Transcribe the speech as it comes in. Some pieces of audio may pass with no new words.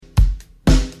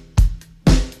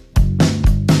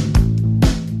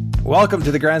Welcome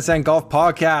to the Grandstand Golf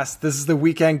Podcast. This is the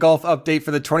weekend golf update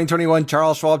for the 2021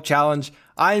 Charles Schwab Challenge.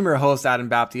 I am your host, Adam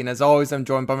Bapty, and as always, I'm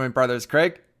joined by my brothers,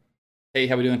 Craig. Hey,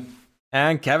 how we doing?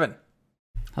 And Kevin.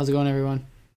 How's it going, everyone?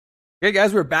 Okay,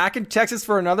 guys, we're back in Texas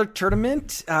for another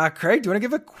tournament. Craig, do you want to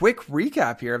give a quick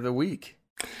recap here of the week?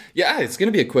 Yeah, it's going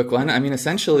to be a quick one. I mean,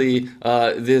 essentially,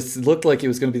 this looked like it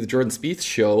was going to be the Jordan Spieth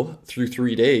show through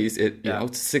 3 days. It, you know,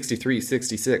 63,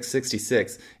 66,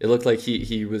 66. It looked like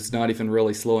he was not even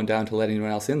really slowing down to let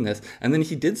anyone else in this. And then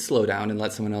he did slow down and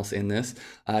let someone else in this.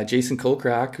 Jason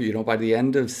Kokrak, you know, by the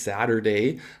end of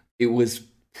Saturday, it was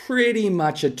pretty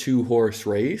much a two-horse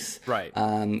race. Right.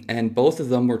 And both of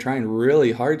them were trying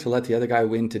really hard to let the other guy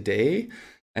win today.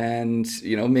 And,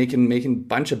 you know, making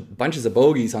bunches of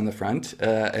bogeys on the front.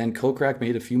 And Kokrak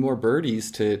made a few more birdies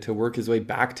to work his way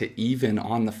back to even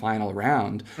on the final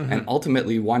round. Mm-hmm. And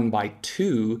ultimately won by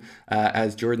 2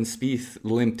 as Jordan Spieth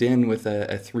limped in with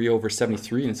a 3 over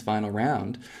 73 in his final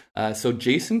round. So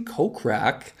Jason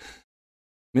Kokrak,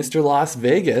 Mr. Las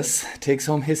Vegas, takes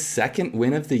home his second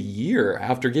win of the year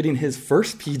after getting his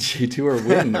first PGA Tour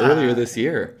win earlier this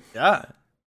year. Yeah.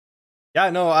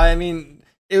 Yeah, no, I mean,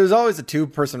 it was always a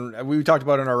two-person. We talked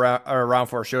about it in our Round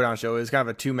 4 Showdown show. It was kind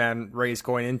of a two-man race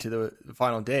going into the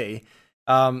final day.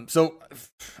 So,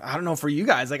 I don't know, for you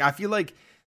guys, like, I feel like,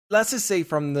 let's just say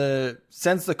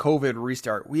since the COVID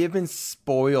restart, we have been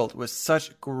spoiled with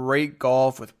such great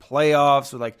golf, with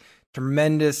playoffs, with, like,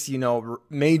 tremendous, you know,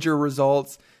 major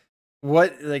results.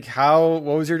 What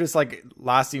was your just, like,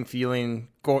 lasting feeling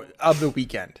of the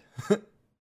weekend?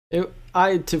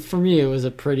 For me, it was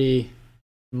a pretty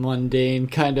mundane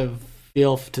kind of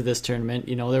feel to this tournament.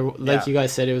 You know, you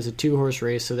guys said, it was a two-horse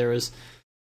race, so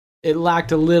it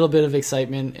lacked a little bit of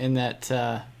excitement in that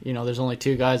you know, there's only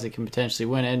 2 guys that can potentially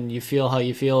win it, and you feel how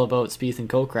you feel about Spieth and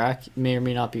Kokrak. You may or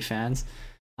may not be fans.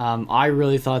 I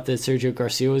really thought that Sergio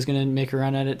Garcia was going to make a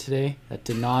run at it today. That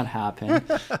did not happen,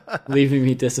 leaving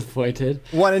me disappointed.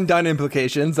 One and done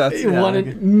implications. That's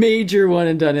major one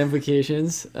and done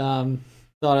implications.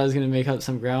 Thought I was going to make up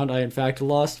some ground. I, in fact,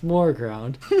 lost more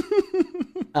ground.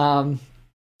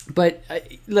 But,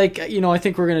 like, you know, I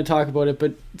think we're going to talk about it,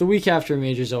 but the week after a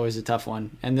major is always a tough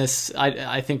one. And this,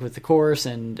 I think with the course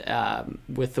and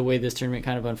with the way this tournament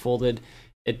kind of unfolded,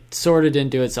 it sort of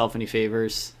didn't do itself any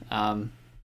favors. I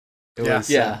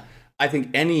think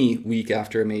any week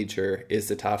after a major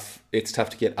it's tough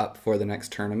to get up for the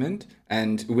next tournament.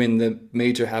 And when the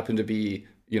major happened to be,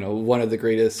 you know, one of the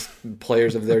greatest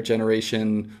players of their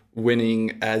generation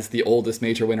winning as the oldest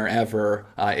major winner ever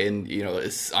in, you know,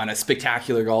 on a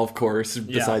spectacular golf course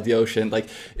beside the ocean. Like,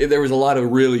 there was a lot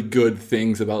of really good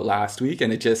things about last week,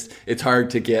 and it's hard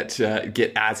to get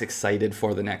as excited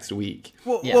for the next week.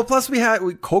 Well, plus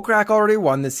Kokrak already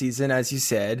won this season, as you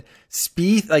said.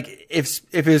 Spieth, like, if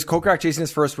it was Kokrak chasing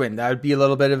his first win, that would be a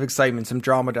little bit of excitement, some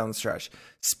drama down the stretch.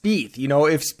 Spieth, you know,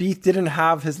 if Spieth didn't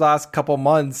have his last couple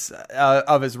months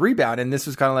of his rebound, and this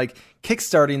was kind of like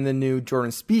kickstarting the new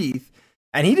Jordan Spieth,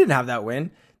 and he didn't have that win,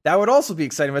 that would also be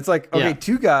exciting. But it's like, okay,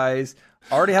 2 guys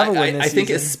already have a win this season. I think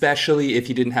especially if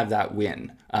he didn't have that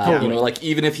win. You know, like,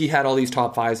 even if he had all these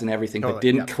top 5s and everything, but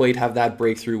didn't quite have that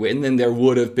breakthrough win, then there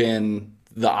would have been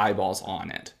the eyeballs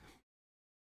on it.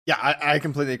 Yeah, I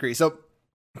completely agree. So,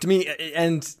 to me,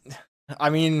 and I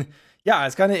mean, yeah,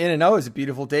 it's kind of in and out. It was a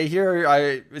beautiful day here.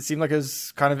 It seemed like it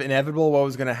was kind of inevitable what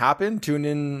was going to happen. Tune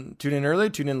in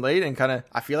early, tune in late, and kind of,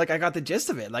 I feel like I got the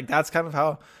gist of it. Like, that's kind of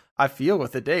how I feel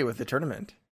with the day, with the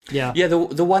tournament. Yeah.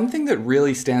 The one thing that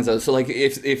really stands out, so like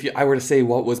if I were to say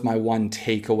what was my one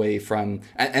takeaway from,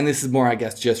 and this is more, I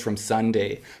guess, just from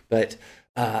Sunday, but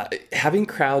having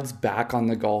crowds back on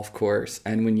the golf course,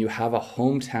 and when you have a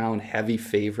hometown heavy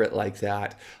favorite like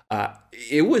that,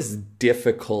 it was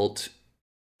difficult.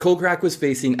 Kokrak was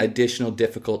facing additional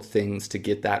difficult things to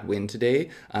get that win today.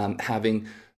 Having,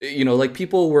 you know, like,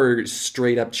 people were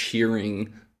straight up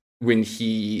cheering when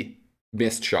he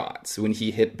missed shots, when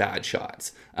he hit bad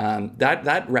shots.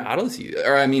 That rattles you.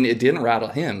 Or, I mean, it didn't rattle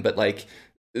him, but, like,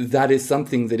 that is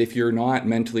something that if you're not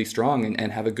mentally strong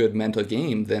and have a good mental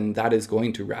game, then that is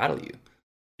going to rattle you.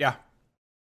 Yeah.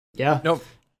 Yeah. Nope.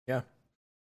 Yeah.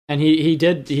 And he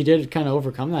did kind of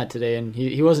overcome that today, and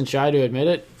he wasn't shy to admit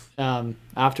it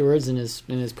afterwards in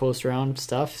his post round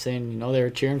stuff, saying, you know, they were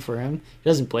cheering for him. He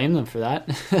doesn't blame them for that.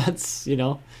 That's, you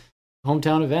know,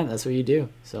 hometown event. That's what you do.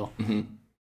 So,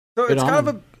 so it's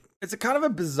kind of a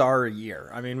bizarre year.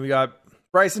 I mean, we got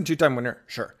Bryson, 2-time winner,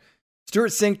 sure. Stuart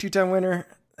Sink, 2-time winner.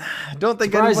 Don't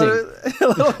think surprising. A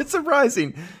little bit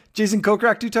surprising. Jason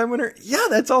Kokrak, 2-time winner. Yeah,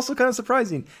 that's also kind of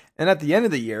surprising. And at the end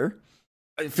of the year,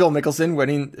 Phil Mickelson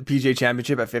winning the PGA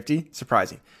Championship at 50,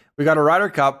 surprising. We got a Ryder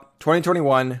Cup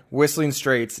 2021 Whistling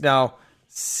Straits. Now,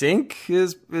 Sink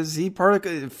is he part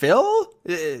of Phil?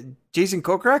 Jason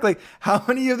Kokrak? Like, how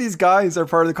many of these guys are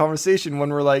part of the conversation when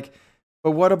we're like,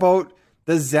 but what about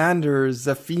the Xanders,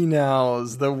 the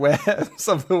Finals, the Webbs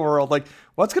of the world? Like,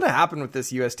 what's going to happen with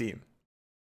this US team?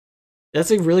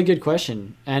 That's a really good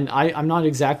question. And I'm not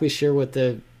exactly sure what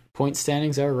the point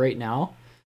standings are right now.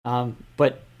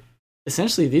 But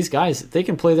essentially, these guys, they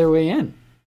can play their way in.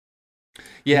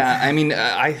 Yeah, I mean,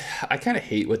 I kind of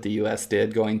hate what the U.S.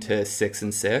 did going to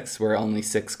 6-6, where only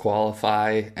 6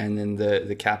 qualify, and then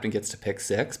the captain gets to pick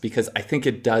 6, because I think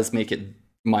it does make it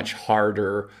much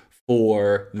harder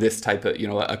for this type of,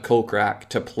 a Kokrak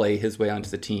to play his way onto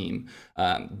the team.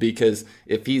 Because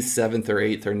if he's 7th or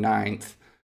 8th or 9th,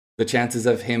 the chances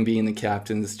of him being the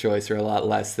captain's choice are a lot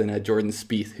less than a Jordan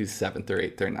Spieth who's 7th or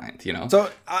 8th or 9th,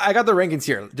 So I got the rankings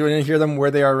here. Do you want to hear them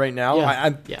where they are right now? Yeah.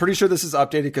 I'm pretty sure this is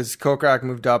updated because Kokrak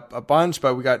moved up a bunch,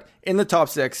 but we got in the top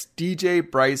 6, DJ,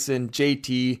 Bryson,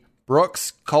 JT,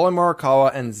 Brooks, Colin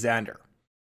Morikawa, and Xander.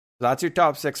 So that's your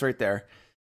top 6 right there.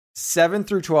 7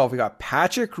 through 12, we got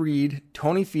Patrick Reed,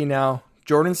 Tony Finau,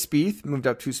 Jordan Spieth, moved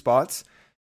up 2 spots,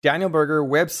 Daniel Berger,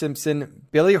 Webb Simpson,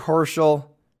 Billy Horschel,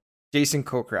 Jason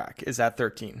Kokrak is at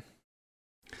 13.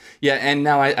 Yeah, and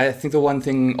now I think the one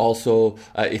thing also,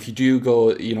 if you do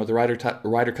go, the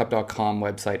RyderCup.com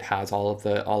website has all of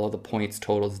the points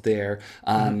totals there.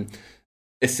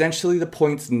 Essentially, the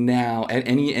points now, and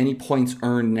any points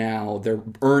earned now, they're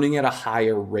earning at a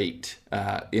higher rate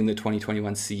in the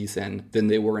 2021 season than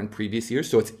they were in previous years.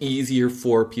 So it's easier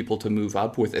for people to move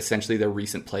up with essentially their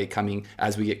recent play coming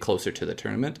as we get closer to the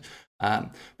tournament.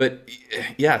 But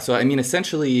yeah, so I mean,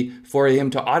 essentially for him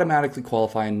to automatically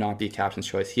qualify and not be a captain's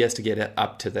choice, he has to get it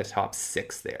up to the top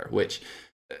 6 there, which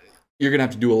you're going to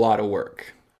have to do a lot of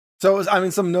work. So, I mean,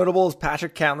 some notables,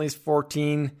 Patrick Cantlay's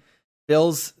 14,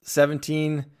 Bill's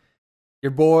 17,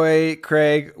 your boy,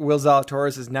 Craig, Will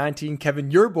Zalatoris is 19, Kevin,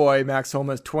 your boy, Max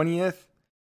Homa is 20th.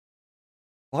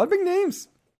 A lot of big names.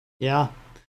 Yeah.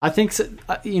 I think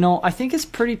I think it's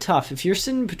pretty tough if you're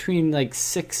sitting between like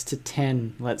 6 to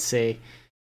 10. Let's say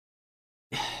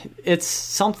it's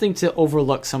something to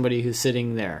overlook somebody who's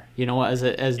sitting there,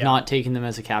 as not taking them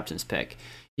as a captain's pick.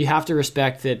 You have to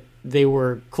respect that they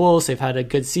were close. They've had a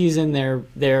good season.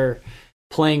 They're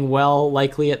playing well,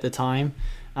 likely at the time.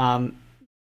 I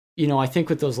think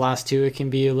with those last 2, it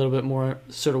can be a little bit more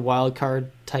sort of wild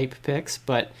card type picks.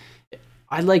 But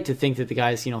I'd like to think that the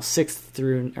guys, 6th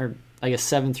through, or I guess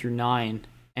 7 through 9,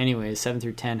 anyways, 7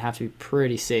 through 10 have to be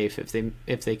pretty safe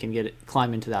if they can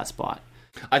climb into that spot.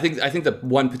 I think the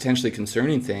one potentially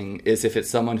concerning thing is if it's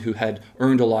someone who had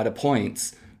earned a lot of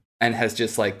points and has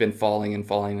just like been falling and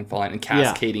falling and falling and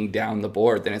cascading down the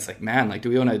board, then it's like, man, like, do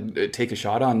we want to take a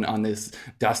shot on this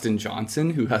Dustin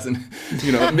Johnson who hasn't,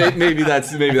 maybe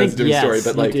that's a different story,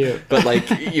 but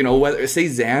whether say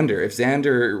Xander, if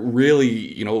Xander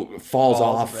really, falls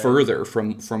off further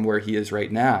from where he is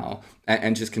right now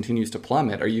and just continues to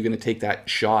plummet, are you going to take that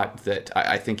shot that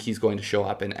I think he's going to show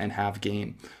up and have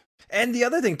game? And the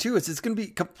other thing, too, is it's going to be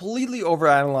completely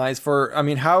overanalyzed for,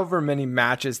 however many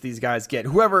matches these guys get.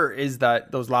 Whoever is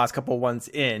those last couple ones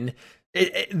in,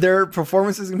 their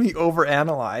performance is going to be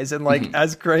overanalyzed. And,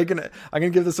 as Craig, and I'm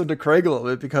going to give this one to Craig a little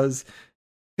bit, because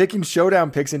picking showdown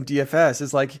picks in DFS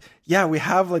is like, yeah, we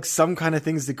have, some kind of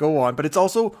things to go on. But it's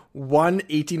also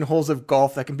 18 holes of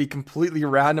golf that can be completely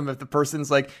random if the person's,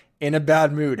 in a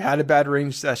bad mood, had a bad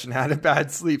range session, had a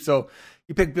bad sleep. So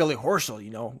you pick Billy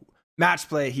Horschel, match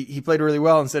play, he played really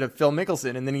well instead of Phil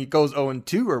Mickelson, and then he goes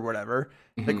 0-2 or whatever.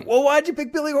 Well, why'd you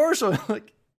pick Billy Horschel?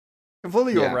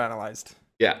 Completely overanalyzed.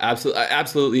 Yeah,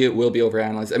 absolutely, it will be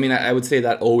overanalyzed. I mean, I would say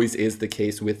that always is the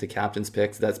case with the captain's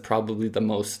picks. That's probably the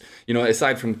most,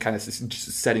 aside from kind of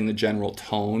setting the general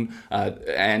tone,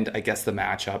 and I guess the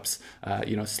matchups,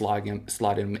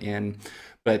 slot him in.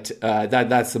 But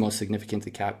that's the most significant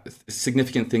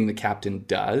thing the captain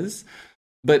does.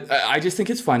 But I just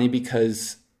think it's funny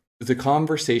because the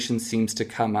conversation seems to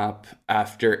come up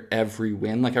after every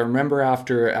win. Like, I remember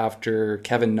after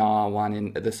Kevin Na won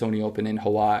in the Sony Open in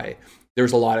Hawaii, there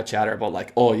was a lot of chatter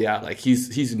about oh yeah,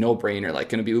 he's no brainer,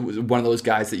 going to be one of those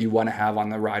guys that you want to have on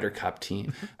the Ryder Cup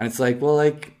team. And it's like,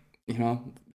 well,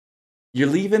 you're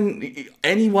leaving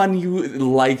anyone you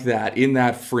like that in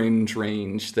that fringe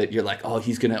range that you're like, oh,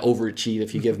 he's going to overachieve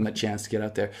if you give him a chance to get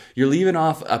out there. You're leaving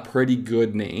off a pretty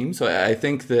good name. So I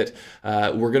think that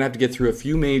we're going to have to get through a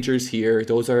few majors here.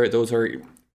 Those are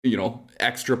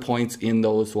extra points in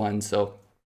those ones. So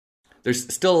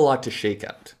there's still a lot to shake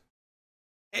out.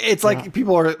 It's like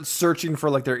people are searching for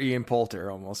like their Ian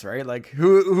Poulter almost, right? Like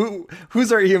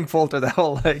who's our Ian Poulter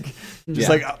that'll like just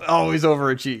like always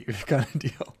overachieve kind of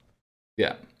deal.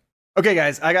 Yeah. Okay,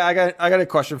 guys, I got a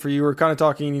question for you. We're kind of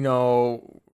talking,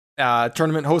 hosting a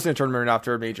tournament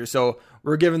after a major. So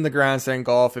we're given the Grand Slam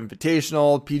Golf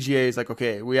Invitational. PGA is like,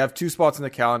 okay, we have 2 spots in the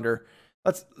calendar.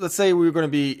 Let's say it's going to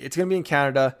be in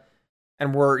Canada,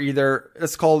 and we're either,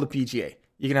 let's call it the PGA.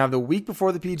 You can have the week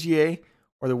before the PGA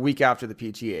or the week after the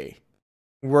PGA.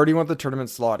 Where do you want the tournament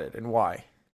slotted and why?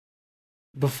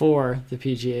 Before the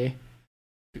PGA.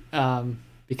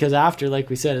 Because after, like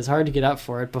we said, it's hard to get up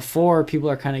for it. Before, people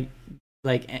are kind of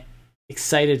like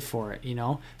excited for it,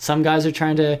 Some guys are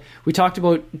trying to, we talked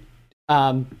about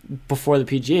before the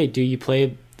PGA, do you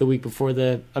play the week before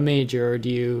a major, or do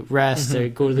you rest or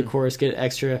go to the course, get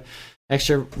extra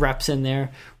reps in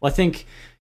there? Well, I think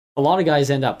a lot of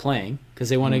guys end up playing because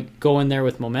they want to go in there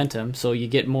with momentum. So you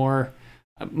get more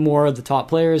of the top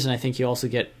players, and I think you also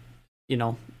get,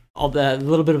 all that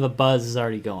little bit of a buzz is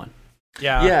already going.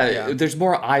 Yeah, there's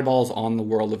more eyeballs on the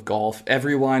world of golf.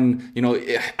 Everyone,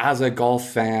 as a golf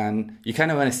fan, you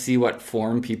kind of want to see what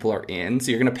form people are in. So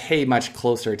you're going to pay much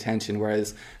closer attention.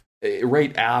 Whereas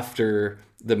right after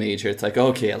the major, it's like,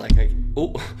 okay, like I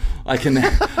can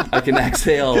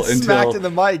exhale Get until smacked in the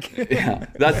mic. Yeah,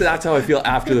 that's how I feel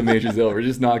after the major's over.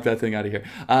 Just knock that thing out of here.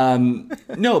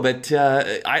 No, but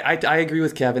I agree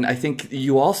with Kevin. I think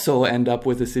you also end up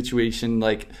with a situation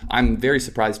like, I'm very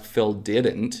surprised Phil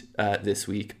didn't this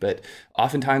week, but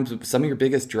oftentimes some of your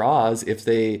biggest draws, if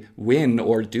they win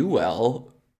or do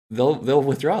well, they'll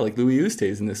withdraw. Like Louis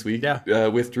Oosthuizen this week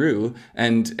withdrew,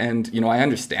 and I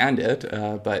understand it,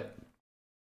 but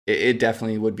it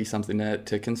definitely would be something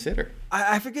to consider.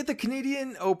 I forget, the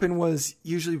Canadian Open was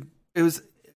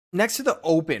next to the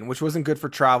Open, which wasn't good for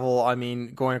travel. I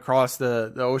mean, going across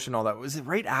the ocean, all that. Was it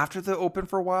right after the Open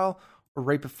for a while, or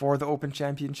right before the Open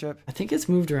Championship? I think it's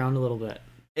moved around a little bit.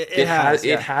 It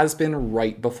has been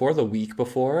right before, the week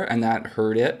before, and that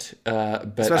hurt it.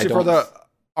 But especially for the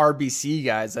RBC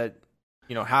guys that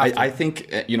have to. I think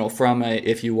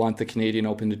if you want the Canadian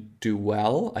Open to do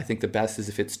well, I think the best is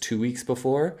if it's 2 weeks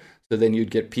before. So then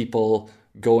you'd get people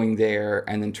going there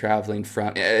and then traveling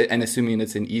from, and assuming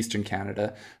it's in Eastern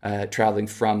Canada, traveling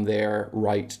from there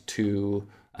right to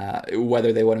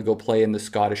whether they want to go play in the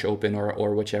Scottish Open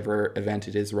or whichever event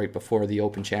it is right before the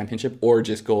Open Championship, or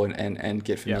just go and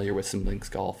get familiar with some links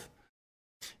golf.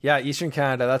 Yeah, Eastern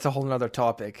Canada, that's a whole nother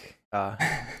topic.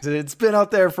 It's been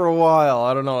out there for a while.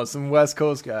 I don't know, some West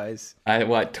Coast guys.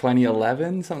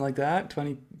 2011, something like that?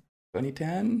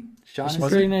 2010? There's some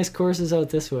pretty nice courses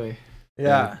out this way.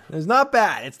 Yeah, it's not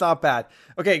bad. It's not bad.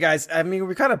 Okay, guys, I mean,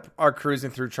 we kind of are cruising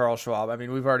through Charles Schwab. I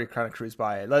mean, we've already kind of cruised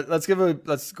by it. Let's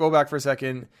go back for a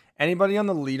second. Anybody on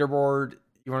the leaderboard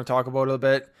you want to talk about a little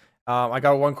bit? I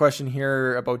got one question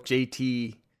here about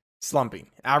JT slumping.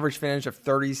 Average finish of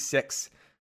 36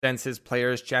 since his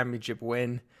Players Championship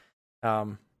win.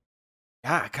 Kind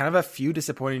of a few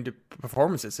disappointing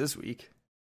performances this week.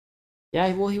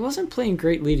 Yeah, well, he wasn't playing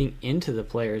great leading into the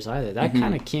Players either. That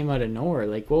kind of came out of nowhere.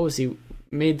 Like, what was he?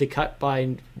 Made the cut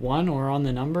by 1 or on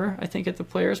the number, I think, at the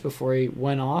Players before he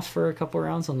went off for a couple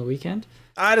rounds on the weekend.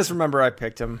 I just remember I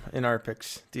picked him in our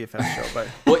picks DFS show,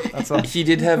 but that's all. He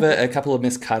did have a couple of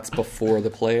missed cuts before the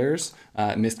Players.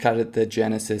 Missed cut at the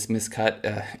Genesis, missed cut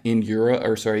in Europe,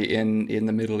 in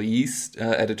the Middle East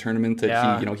at a tournament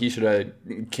that he should have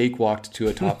cakewalked to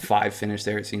a top 5 finish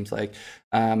there. It seems like.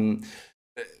 I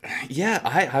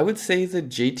would say that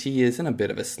JT is in a bit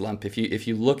of a slump. If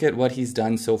you look at what he's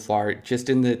done so far, just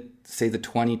in the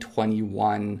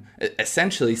 2021,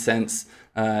 essentially since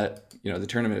the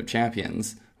Tournament of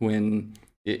Champions, when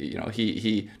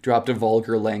he dropped a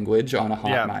vulgar language on a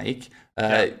hot mic.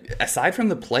 Aside from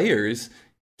the Players,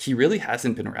 he really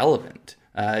hasn't been relevant.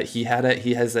 He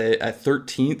has a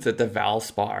 13th at the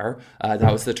Valspar.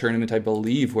 That was the tournament, I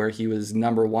believe, where he was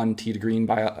number 1 tee to green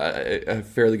by a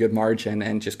fairly good margin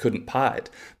and just couldn't putt.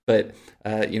 But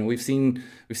we've seen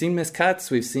missed cuts,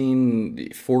 we've seen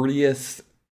 40th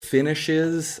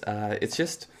finishes.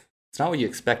 It's not what you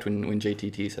expect when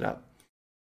JT tees it up.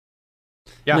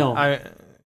 Yeah, no.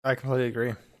 I completely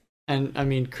agree. And I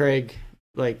mean, Craig,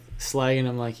 like, slagging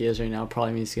him like he is right now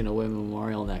probably means he's going to win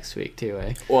Memorial next week too,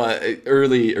 eh? Well,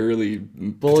 early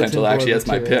potential actually has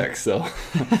my pick, so.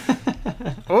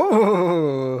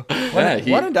 Oh,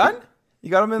 one and done? You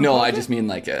got him in? No, I just mean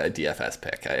like a DFS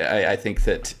pick. I think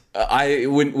that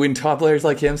when top players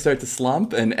like him start to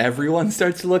slump and everyone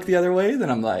starts to look the other way, then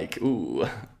I'm like, ooh.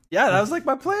 Yeah, that was like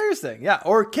my Players thing. Yeah,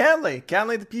 or Cantlay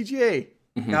the PGA.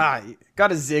 Got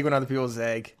to zig when other people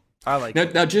zag. I like now,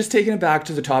 it. Now, just taking it back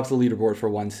to the top of the leaderboard for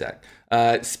one sec.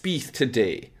 Spieth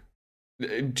today.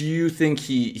 Do you think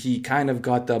he kind of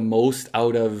got the most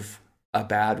out of a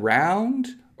bad round,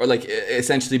 or like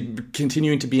essentially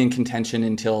continuing to be in contention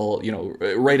until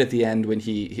right at the end when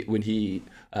he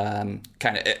kind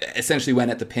of essentially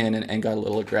went at the pin and got a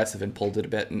little aggressive and pulled it a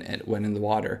bit and went in the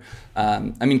water?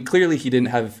 I mean, clearly he didn't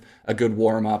have a good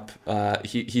warm up.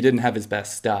 He didn't have his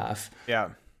best stuff. Yeah.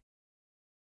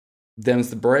 Them's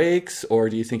the breaks, or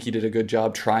do you think he did a good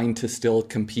job trying to still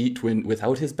compete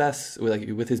without his best,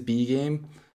 with his B game?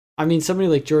 I mean, somebody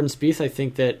like Jordan Spieth, I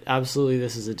think that absolutely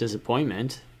this is a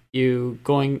disappointment. You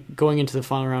going into the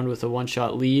final round with a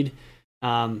one-shot lead,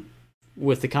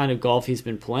 with the kind of golf he's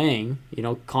been playing,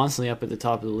 constantly up at the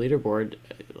top of the leaderboard,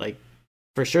 like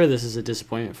for sure this is a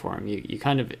disappointment for him. You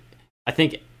kind of, I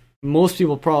think most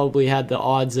people probably had the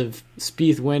odds of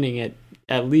Spieth winning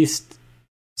at least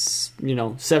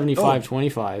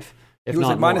 75-25, if He was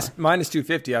not like more. minus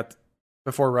 250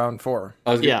 before round 4.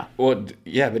 Yeah. Well,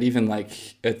 yeah, but even like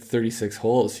at 36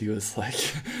 holes, he was like,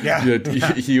 Yeah.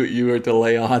 you were to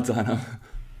lay odds on him.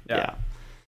 Yeah.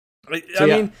 I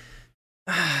mean,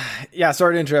 yeah,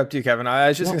 sorry to interrupt you, Kevin. I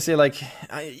was just going to say,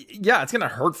 it's going to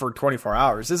hurt for 24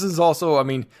 hours. This is also, I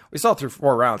mean, we saw through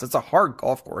 4 rounds. It's a hard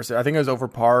golf course. I think it was over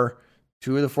par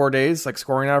 2 of the 4 days, like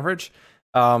scoring average.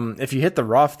 If you hit the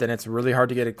rough, then it's really hard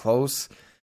to get it close.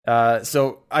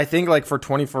 So I think like for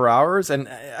 24 hours, and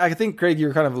I think, Craig, you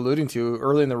were kind of alluding to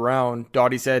early in the round,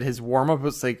 Dottie said his warm-up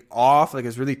was like off, like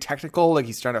it's really technical, like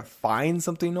he's trying to find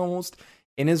something almost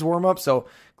in his warm-up. So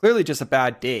clearly just a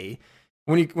bad day.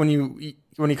 When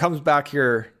he comes back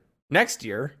here next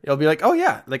year, it'll be like, oh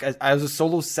yeah, like I was a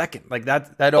solo second, like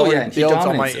that already builds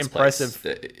on my impressive.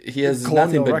 He has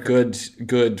nothing but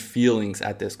good feelings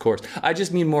at this course. I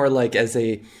just mean more like as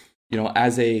a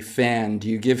fan, do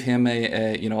you give him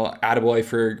a attaboy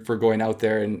for going out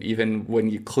there, and even when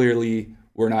you clearly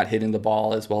were not hitting the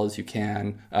ball as well as you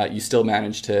can, you still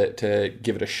manage to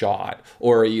give it a shot?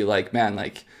 Or are you like, man,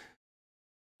 like,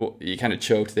 well, you kind of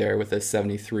choked there with a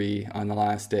 73 on the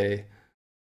last day?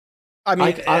 I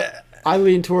mean, I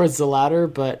lean towards the latter,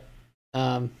 but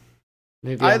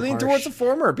maybe I lean towards the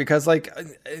former, because like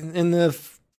in the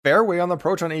fairway on the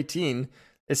approach on 18,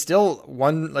 it's still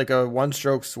a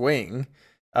one-stroke swing.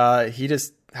 He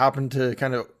just happened to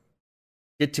kind of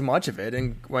get too much of it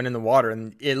and went in the water,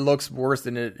 and it looks worse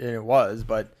than it was,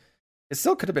 but it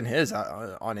still could have been his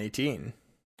on 18.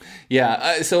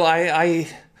 Yeah, so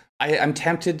I'm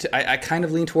tempted. I kind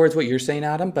of lean towards what you're saying,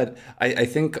 Adam, but I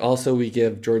think also we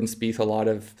give Jordan Spieth a lot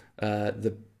of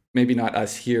maybe not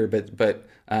us here, but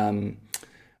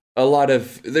a lot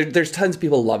of there's tons of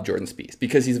people who love Jordan Spieth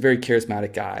because he's a very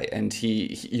charismatic guy, and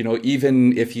he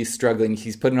even if he's struggling,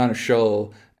 he's putting on a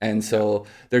show, and so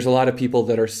there's a lot of people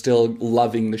that are still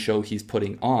loving the show he's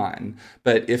putting on.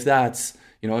 But if that's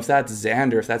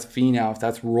Xander, if that's Finau, if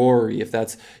that's Rory, if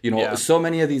that's, so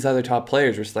many of these other top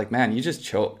players are just like, man, you just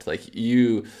choked. Like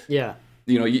you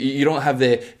don't have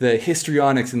the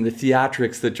histrionics and the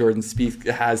theatrics that Jordan Spieth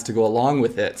has to go along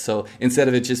with it. So instead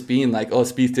of it just being like, oh,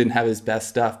 Spieth didn't have his best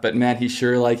stuff, but man, he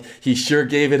sure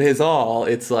gave it his all.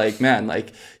 It's like, man,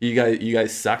 like you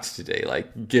guys sucked today.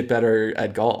 Like, get better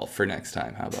at golf for next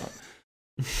time. How about?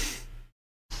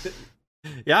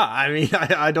 Yeah, I mean,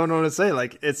 I don't know what to say.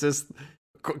 Like, it's just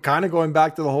kind of going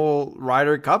back to the whole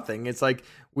Ryder Cup thing. It's like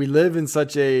we live in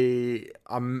such a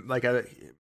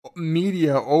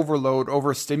media overload,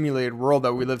 overstimulated world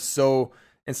that we live so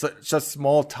in such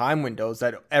small time windows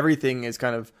that everything is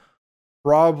kind of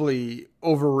probably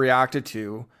overreacted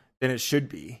to than it should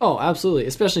be. Oh, absolutely,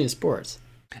 especially in sports,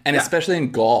 and especially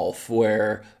in golf,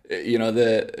 where we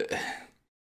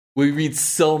read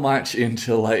so much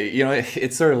into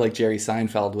it's sort of like Jerry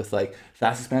Seinfeld with like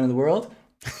fastest man in the world.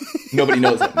 Nobody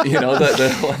knows him.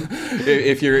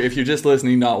 If you're just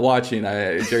listening, not watching,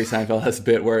 Jerry Seinfeld has a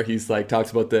bit where he's like talks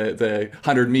about the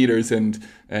 100 meters and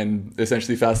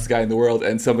essentially fastest guy in the world,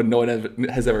 and someone no one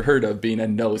has ever heard of being a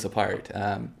nose apart.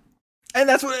 And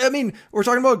that's what I mean. We're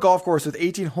talking about a golf course with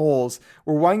 18 holes,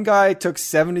 where one guy took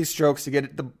 70 strokes to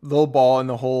get the little ball in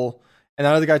the hole, and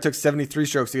another guy took 73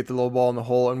 strokes to get the little ball in the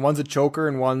hole, and one's a choker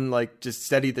and one like just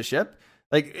steadied the ship.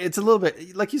 Like, it's a little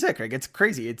bit, like you said, Craig, it's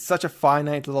crazy. It's such a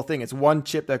finite little thing. It's one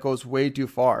chip that goes way too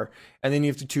far, and then you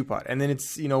have to two putt, and then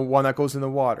it's, one that goes in the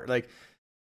water. Like,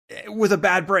 with a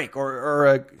bad break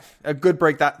or a good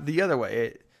break that the other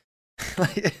way.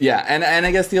 Yeah, and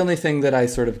I guess the only thing that I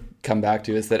sort of come back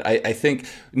to is that I think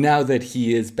now that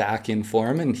he is back in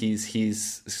form and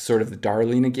he's sort of the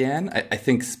darling again, I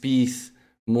think Spieth,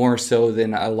 more so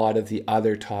than a lot of the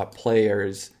other top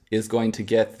players, is going to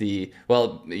get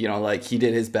like he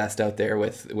did his best out there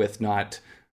with not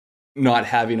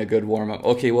having a good warm up.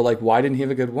 Okay, well, like, why didn't he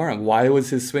have a good warm up? Why was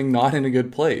his swing not in a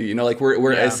good play? Like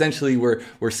we're essentially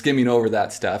we're skimming over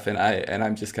that stuff, and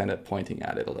I'm just kind of pointing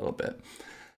at it a little bit.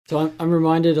 So I'm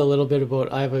reminded a little bit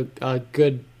about, I have a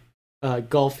good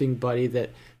golfing buddy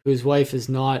whose wife is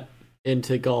not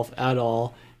into golf at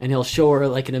all, and he'll show her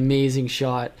like an amazing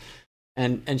shot,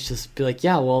 and she'll just be like,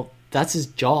 yeah, well, that's his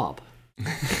job.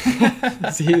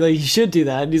 So he should do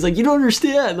that, and he's like, you don't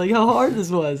understand like how hard this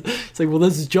was. It's like, well,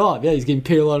 that's his job. Yeah, he's getting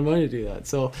paid a lot of money to do that.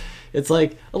 So it's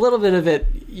like a little bit of it.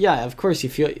 Yeah, of course you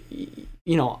feel,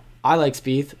 I like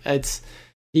Spieth.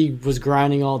 He was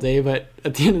grinding all day, but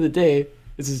at the end of the day,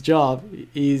 it's his job.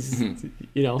 He's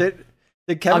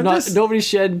Did Kevin nobody's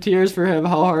shedding tears for him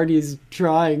how hard he's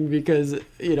trying, because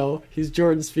he's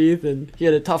Jordan Spieth and he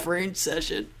had a tough range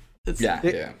session. Did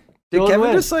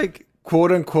Kevin just like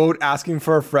quote unquote asking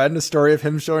for a friend a story of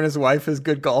him showing his wife his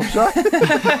good golf shot? I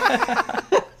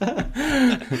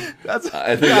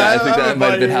think that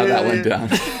might have been how that went down.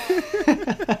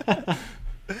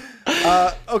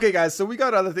 Okay, guys. So we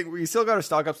got other things. We still got our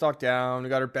stock up, stock down. We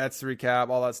got our bets to recap,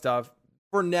 all that stuff.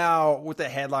 For now, with the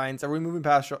headlines, are we moving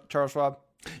past Charles Schwab?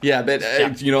 Yeah, but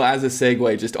as a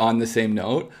segue, just on the same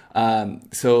note,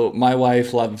 so my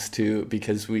wife loves to,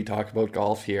 because we talk about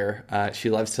golf here, she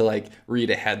loves to like read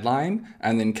a headline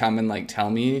and then come and like tell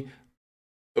me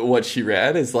what she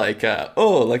read is like, I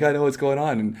know what's going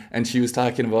on. And she was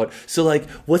talking about, so like,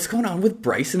 what's going on with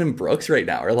Bryson and Brooks right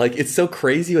now? Or like, it's so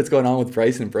crazy what's going on with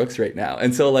Bryson and Brooks right now.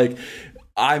 And so like,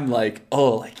 I'm like,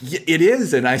 it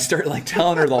is. And I start like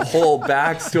telling her the whole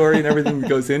backstory and everything that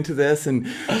goes into this. And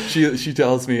she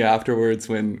tells me afterwards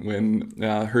when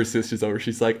her sister's over,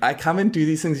 she's like, I come and do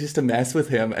these things just to mess with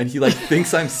him. And he like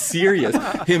thinks I'm serious,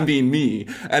 him being me.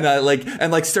 And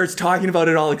starts talking about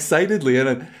it all excitedly.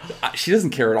 And she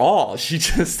doesn't care at all. She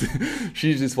just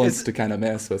wants to kind of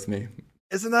mess with me.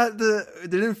 Isn't that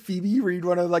didn't Phoebe read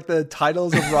one of like the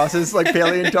titles of Ross's like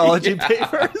paleontology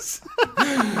papers?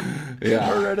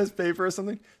 Yeah. Or read his paper or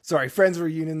something. Sorry, Friends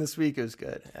reunion this week. It was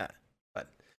good. Yeah. But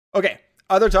okay.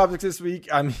 Other topics this week.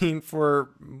 I mean,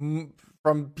 from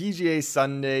PGA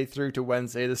Sunday through to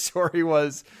Wednesday, the story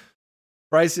was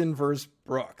Bryson versus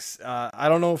Brooks. I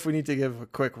don't know if we need to give a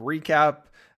quick recap.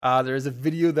 There's a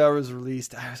video that was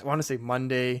released, I want to say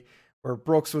Monday, where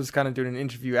Brooks was kind of doing an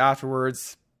interview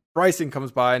afterwards. Bryson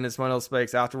comes by and it's one of those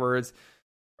spikes afterwards,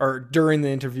 or during the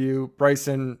interview. Brooks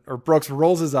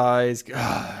rolls his eyes,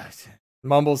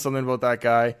 mumbles something about that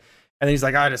guy, and then he's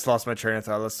like, I just lost my train of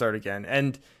thought. Let's start again.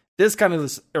 And this kind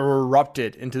of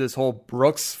erupted into this whole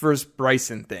Brooks versus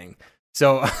Bryson thing.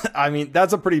 So, I mean,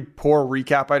 that's a pretty poor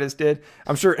recap I just did.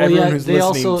 I'm sure everyone who's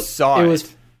listening saw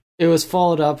it. It was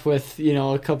followed up with,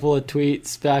 a couple of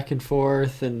tweets back and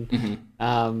forth, and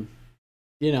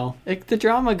the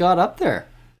drama got up there.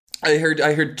 I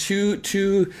heard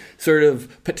two sort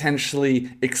of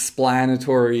potentially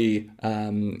explanatory,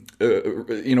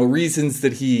 reasons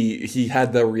that he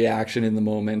had the reaction in the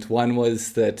moment. One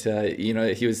was that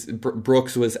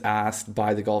Brooks was asked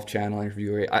by the Golf Channel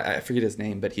interviewer. I forget his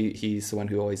name, but he's the one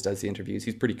who always does the interviews.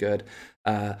 He's pretty good,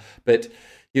 but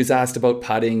he was asked about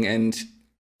putting, and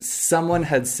someone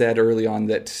had said early on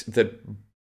that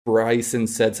Bryson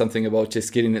said something about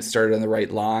just getting it started on the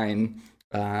right line.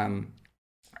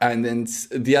 And then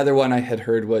the other one I had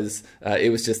heard was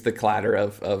it was just the clatter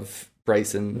of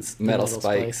Bryson's metal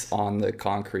spikes on the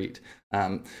concrete.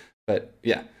 But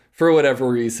yeah, for whatever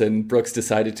reason, Brooks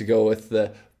decided to go with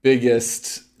the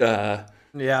biggest, very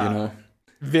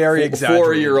exaggerated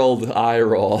 4-year-old eye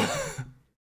roll.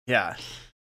 Yeah.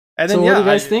 And then, so what do you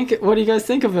guys think? What do you guys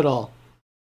think of it all?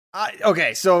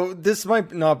 Okay, so this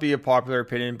might not be a popular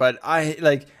opinion, but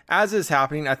as is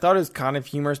happening, I thought it was kind of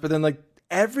humorous, but then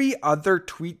every other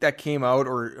tweet that came out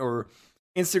or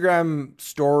Instagram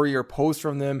story or post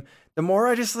from them, the more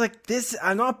I just this,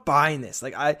 I'm not buying this.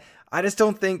 I just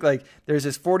don't think there's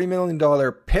this $40 million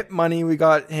PIP money we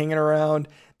got hanging around.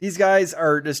 These guys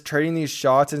are just trading these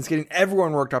shots and it's getting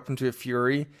everyone worked up into a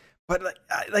fury. But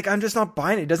I'm just not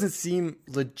buying it. It doesn't seem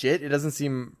legit. It doesn't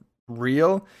seem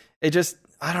real. It just,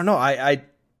 I don't know.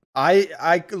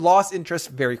 I lost interest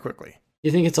very quickly.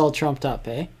 You think it's all trumped up,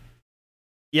 eh?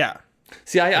 Yeah.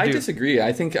 See, I disagree.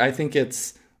 I think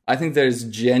there's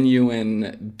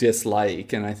genuine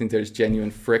dislike and I think there's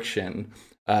genuine friction.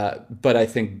 But I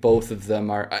think both of them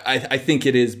are. I think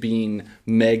it is being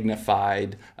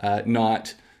magnified,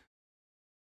 not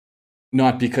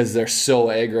because they're so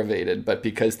aggravated, but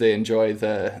because they enjoy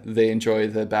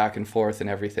the back and forth and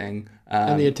everything.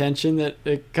 And the attention that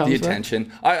it comes with? The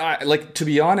attention. I like, to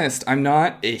be honest, I'm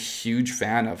not a huge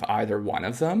fan of either one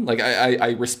of them. Like,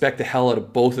 I respect the hell out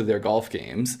of both of their golf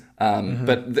games.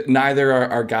 But neither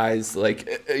are guys like,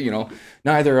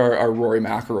 neither are Rory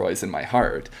McIlroy's in my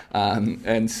heart.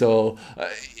 And so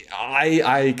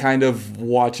I kind of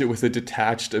watch it with a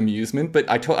detached amusement. But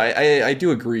I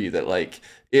do agree that, like,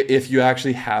 if you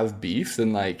actually have beef,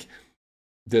 then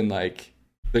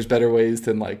there's better ways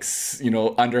than, like,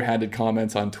 underhanded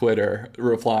comments on Twitter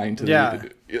replying to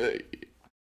the.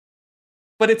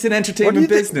 But it's an entertainment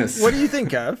business. What do you think,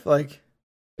 Kev? Like,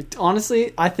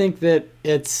 honestly, I think that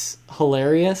it's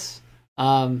hilarious.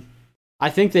 I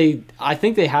think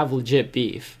they have legit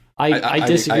beef. I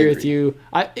disagree with you.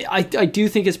 I do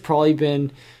think it's probably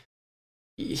been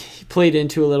played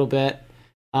into a little bit,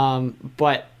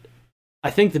 but I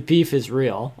think the beef is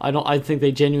real. I think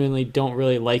they genuinely don't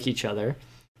really like each other.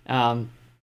 And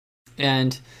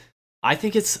I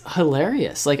think it's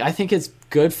hilarious. Like, I think it's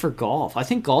good for golf. I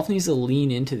think golf needs to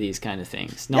lean into these kind of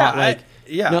things. Not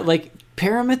like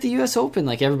pair them at the U.S. Open,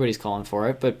 like everybody's calling for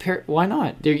it. But why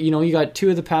not? You got 2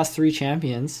 of the past 3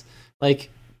 champions. Like,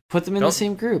 put them in the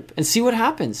same group and see what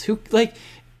happens.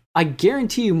 I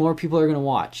guarantee you more people are going to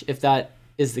watch if that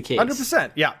is the case.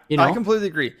 100%. Yeah, I completely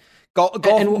agree. Golf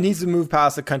needs to move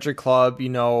past the country club,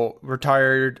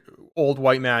 retired old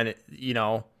white man,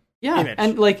 Yeah,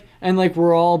 image. and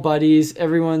we're all buddies.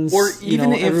 Everyone's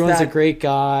everyone's a great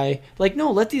guy. Like,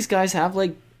 no, let these guys have,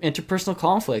 like, interpersonal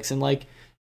conflicts and, like,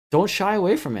 don't shy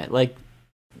away from it. Like,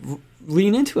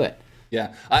 lean into it.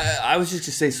 Yeah, I was just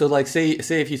to say, so, like, say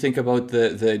if you think about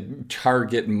the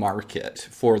target market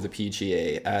for the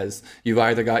PGA, as you've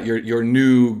either got your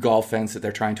new golf fans that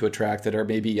they're trying to attract that are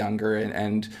maybe younger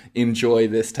and enjoy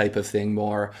this type of thing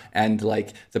more, and,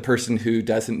 like, the person who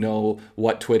doesn't know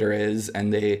what Twitter is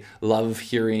and they love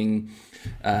hearing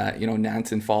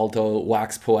Nance and Faldo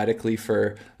wax poetically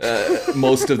for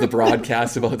most of the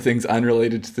broadcast about things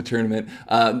unrelated to the tournament.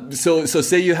 So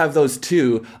say you have those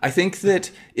two. I think that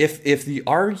if the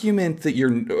argument that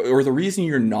the reason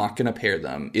you're not going to pair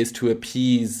them is to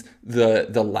appease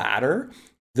the latter,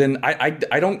 then I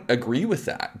don't agree with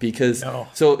that, because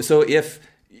so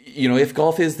if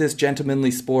golf is this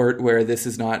gentlemanly sport where this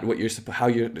is not how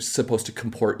you're supposed to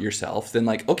comport yourself, then,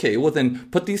 like, okay, well, then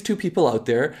put these 2 people out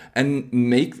there and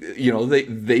make,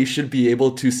 they should be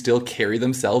able to still carry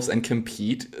themselves and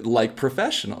compete like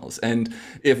professionals. And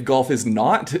if golf is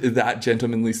not that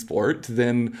gentlemanly sport,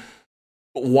 then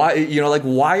why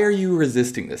are you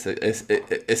resisting this?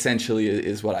 Essentially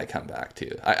is what I come back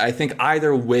to. I think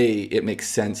either way it makes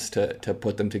sense to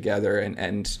put them together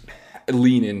and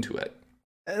lean into it.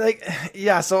 Like,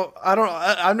 yeah, so I don't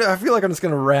know. I feel like I'm just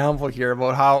gonna ramble here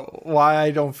about why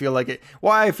I feel like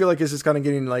it's just kind of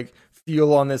getting, like,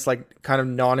 fuel on this, like, kind of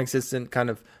non-existent kind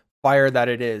of fire that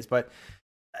it is. But,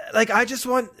 like, I just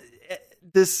want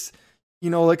this,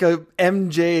 like a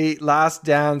MJ Last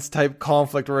Dance type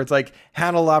conflict where it's like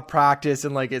handle that practice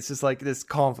and, like, it's just like this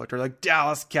conflict, or like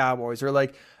Dallas Cowboys, or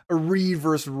like a Reed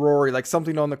versus Rory, like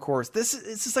something on the course.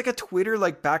 It's just like a Twitter,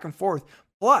 like, back and forth.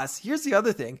 Plus, here's the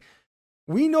other thing.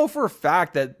 We know for a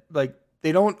fact that, like,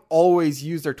 they don't always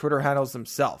use their Twitter handles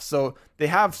themselves. So they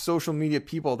have social media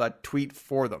people that tweet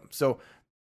for them. So,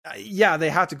 yeah,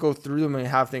 they have to go through them and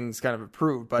have things kind of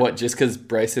approved. But what, just because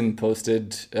Bryson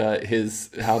posted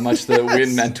how much the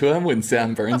win meant to him when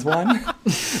Sam Burns won?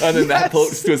 And then that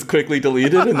post was quickly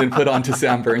deleted and then put onto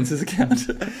Sam Burns' account.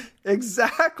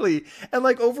 Exactly. And,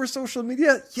 like, over social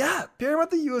media, yeah, pair him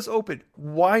at the US Open.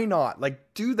 Why not?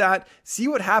 Like, do that. See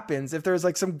what happens. If there's,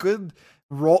 like, some good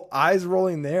eyes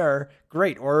rolling there,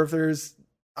 great. Or if there's,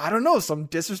 I don't know, some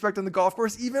disrespect on the golf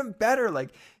course, even better. Like,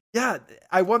 yeah,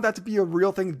 I want that to be a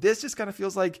real thing. This just kind of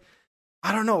feels like,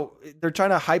 I don't know, they're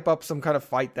trying to hype up some kind of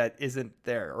fight that isn't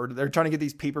there, or they're trying to get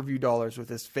these pay-per-view dollars with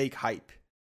this fake hype.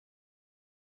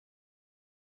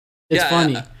 It's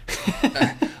funny.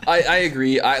 I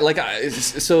agree.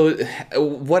 So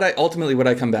what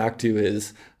I come back to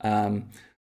is,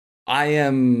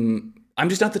 I'm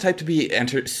just not the type to be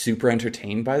super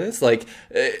entertained by this. Like,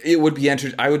 I would be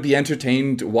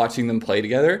entertained watching them play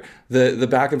together. The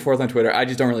back and forth on Twitter, I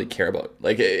just don't really care about.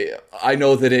 Like, I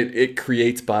know that it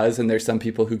creates buzz, and there's some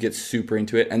people who get super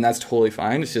into it, and that's totally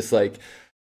fine. It's just like,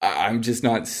 I'm just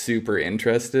not super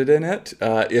interested in it.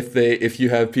 If you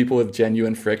have people with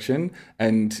genuine friction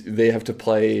and they have to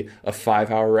play a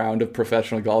 5-hour round of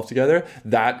professional golf together,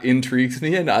 that intrigues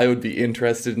me, and I would be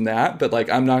interested in that. But, like,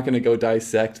 I'm not going to go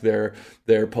dissect their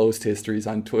post histories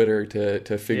on Twitter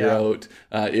to figure out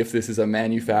if this is a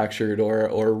manufactured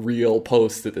or real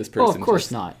post that this person. Of course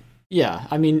not. Yeah,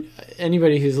 I mean,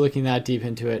 anybody who's looking that deep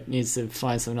into it needs to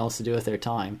find something else to do with their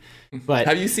time. But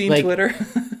have you seen Twitter?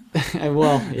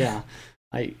 Well, yeah,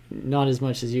 I not as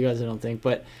much as you guys, I don't think.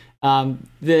 But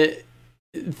the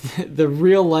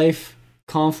real life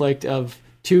conflict of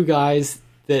two guys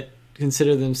that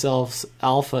consider themselves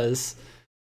alphas,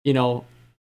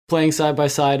 playing side by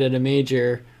side at a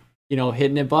major,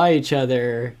 hitting it by each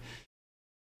other.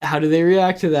 How do they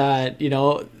react to that?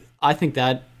 I think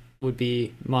that would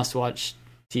be must-watch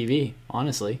TV,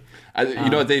 honestly.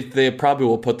 They probably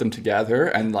will put them together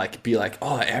and be like,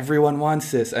 oh, everyone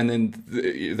wants this, and then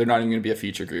they're not even going to be a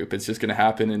feature group. It's just going to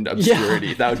happen in obscurity.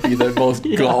 Yeah. That would be the most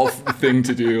golf thing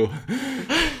to do.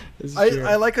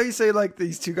 I like how you say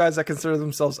these two guys that consider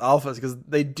themselves alphas, because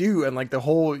they do, and the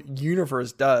whole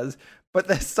universe does. But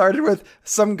that started with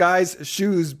some guy's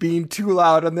shoes being too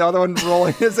loud and the other one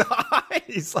rolling his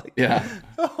eyes. Yeah.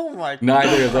 Oh my God.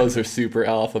 Neither of those are super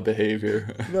alpha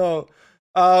behavior. No.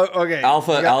 Okay.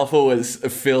 Alpha was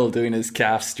Phil doing his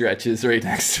calf stretches right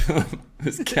next to him.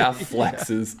 His calf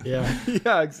flexes. Yeah.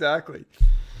 Yeah, exactly.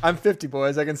 I'm 50,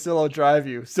 boys. I can still outdrive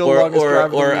you.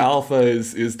 Or alpha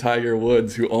is Tiger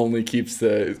Woods, who only keeps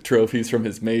the trophies from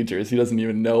his majors. He doesn't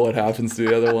even know what happens to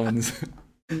the other ones.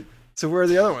 So where are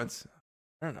the other ones?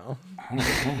 I don't know.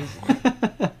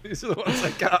 These are the ones I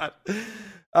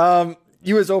got.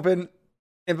 U.S. Open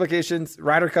implications,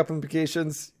 Ryder Cup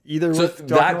implications. So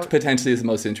that potentially is the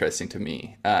most interesting to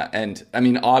me. And I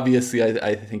mean, obviously,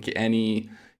 I think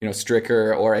any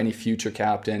Stricker or any future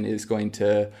captain is going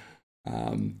to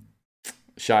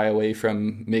shy away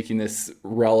from making this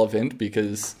relevant,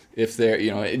 because if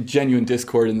they're genuine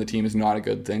discord in the team is not a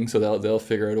good thing, so they'll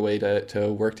figure out a way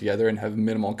to work together and have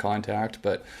minimal contact.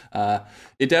 But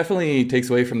it definitely takes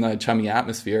away from the chummy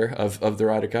atmosphere of the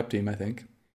Ryder Cup team, I think.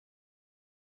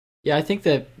 Yeah, I think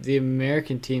that the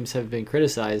American teams have been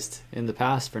criticized in the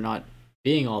past for not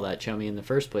being all that chummy in the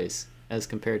first place as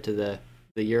compared to the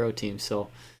Euro team. So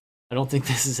I don't think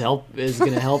this is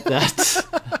going to help that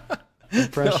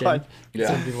impression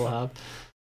some people have.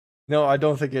 No, I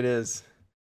don't think it is.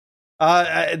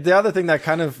 The other thing that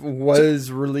kind of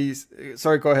was released.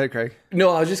 Sorry, go ahead, Craig.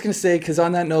 No, I was just going to say, because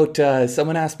on that note,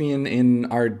 someone asked me in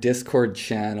our Discord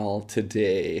channel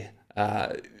today,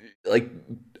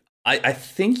 I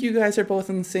think you guys are both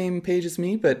on the same page as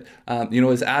me, but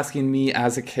was asking me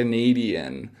as a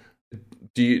Canadian,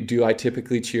 do I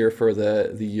typically cheer for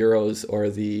the Euros or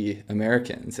the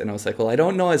Americans? And I was like, well, I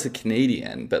don't know as a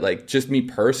Canadian, but just me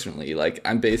personally,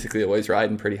 I'm basically always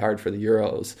riding pretty hard for the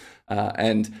Euros.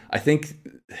 And I think,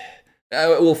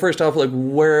 well, first off,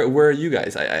 where are you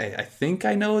guys? I think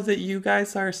I know that you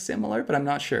guys are similar, but I'm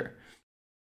not sure.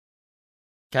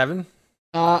 Kevin?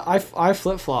 I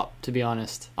flip-flop, to be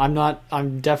honest.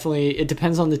 I'm definitely, it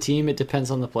depends on the team, it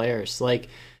depends on the players.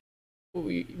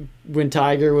 When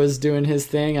Tiger was doing his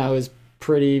thing, I was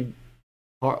pretty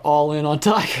all in on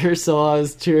Tiger, so I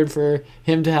was cheering for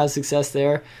him to have success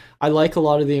there. I like a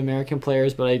lot of the American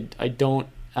players, but I don't,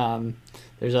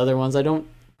 there's other ones I don't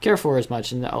care for as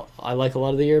much, and I like a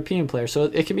lot of the European players, so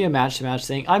it can be a match-to-match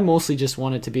thing. I mostly just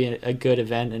want it to be a good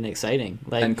event and exciting.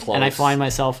 And close. And I find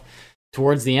myself,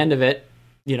 towards the end of it,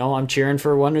 I'm cheering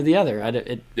for one or the other.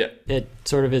 It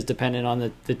sort of is dependent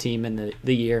on the team and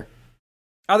the year.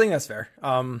 I think that's fair.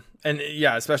 And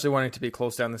yeah, especially wanting to be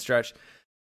close down the stretch.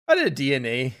 I did a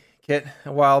DNA kit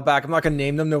a while back. I'm not going to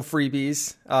name them, no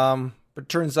freebies. But it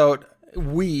turns out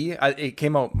it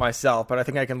came out myself, but I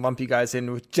think I can lump you guys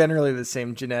in with generally the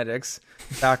same genetics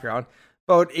background.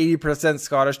 About 80%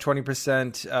 Scottish,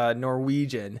 20%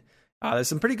 Norwegian. There's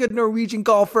some pretty good Norwegian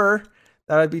golfer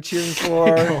that I'd be cheering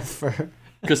for. Golfer.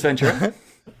 Chris Ventura.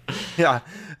 Yeah.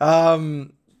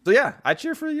 So yeah, I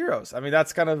cheer for the Euros. I mean,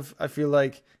 that's kind of, I feel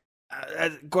like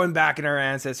going back in our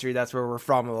ancestry, that's where we're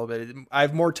from a little bit. I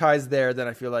have more ties there than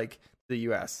I feel like the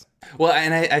US. Well,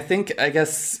 and I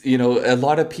guess, a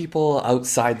lot of people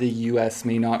outside the US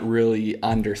may not really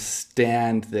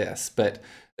understand this, but,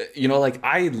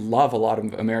 I love a lot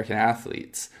of American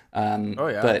athletes.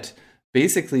 But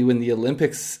basically when the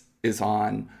Olympics is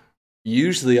on,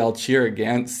 usually I'll cheer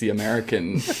against the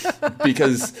American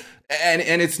because,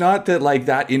 and it's not that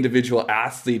that individual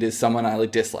athlete is someone I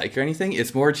dislike or anything.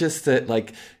 It's more just that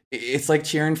it's like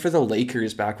cheering for the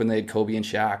Lakers back when they had Kobe and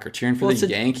Shaq, or cheering for the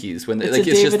Yankees when it's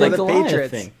just the Patriots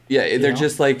thing. Yeah, they're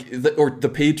just or the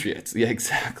Patriots. Yeah,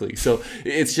 exactly. So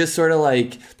it's just sort of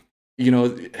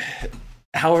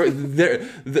how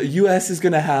the US is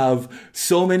going to have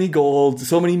so many gold,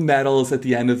 so many medals at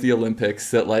the end of the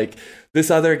Olympics that this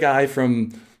other guy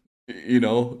from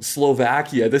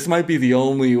Slovakia. This might be the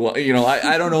only one,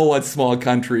 I don't know what small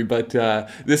country, but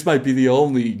this might be the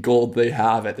only gold they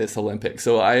have at this Olympics.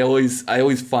 So I always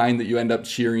find that you end up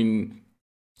cheering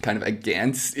kind of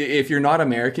against. If you're not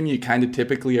American, you kind of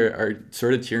typically are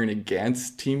sort of cheering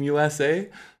against Team USA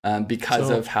because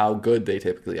of how good they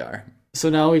typically are. So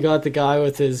now we got the guy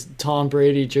with his Tom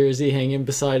Brady jersey hanging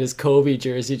beside his Kobe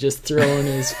jersey, just throwing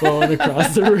his phone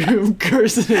across the room,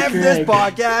 cursing at Greg. This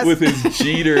podcast with his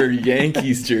Jeter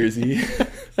Yankees jersey.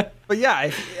 But yeah,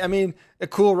 I mean, a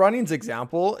Cool Runnings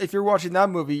example. If you're watching that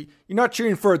movie, you're not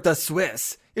cheering for the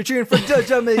Swiss. You're cheering for the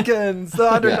Jamaicans,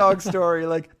 the underdog story.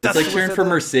 Like it's like cheering for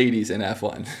Mercedes in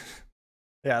F1.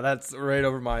 Yeah, that's right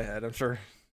over my head. I'm sure.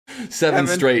 Seven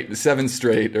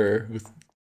straight, or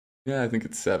yeah, I think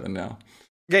it's 7 now.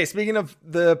 Okay, speaking of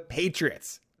the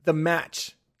Patriots, the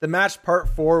match part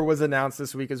 4 was announced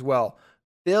this week as well.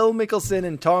 Phil Mickelson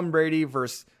and Tom Brady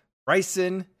versus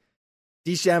Bryson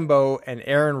DeChambeau and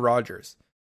Aaron Rodgers.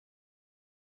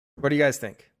 What do you guys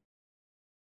think?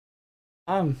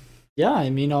 Yeah, I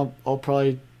mean, I'll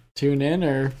probably tune in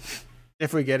or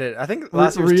if we get it. I think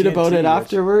read about it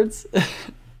afterwards.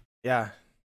 Yeah.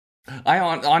 I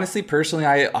honestly, personally,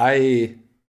 I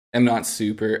am not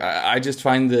super. I just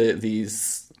find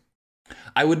these.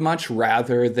 I would much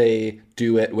rather they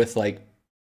do it with like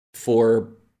 4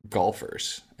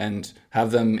 golfers and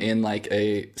have them in like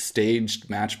a staged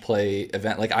match play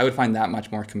event. Like I would find that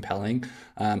much more compelling.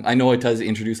 I know it does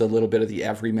introduce a little bit of the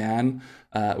everyman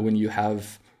when you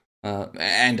have.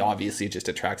 And obviously it just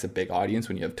attracts a big audience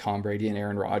when you have Tom Brady and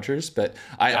Aaron Rodgers. But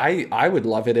I would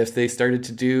love it if they started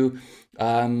to do,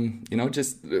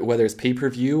 just whether it's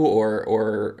pay-per-view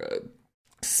or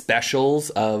specials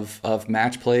of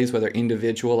match plays, whether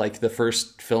individual, like the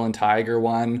first Phil and Tiger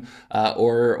one,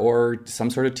 or some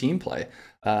sort of team play.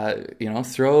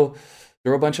 Throw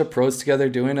a bunch of pros together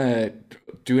doing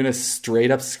a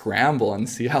straight up scramble and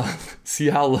see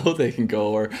how low they can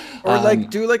go, or like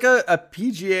do like a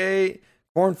PGA,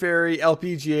 Korn Ferry,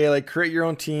 LPGA, like create your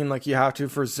own team like you have to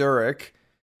for Zurich,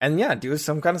 and do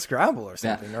some kind of scramble or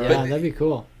something. Yeah, that'd be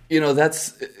cool.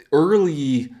 That's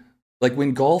early. Like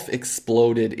when golf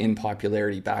exploded in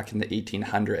popularity back in the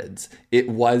 1800s, it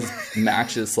was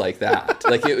matches like that.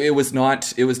 Like it was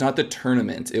not the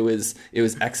tournament. It was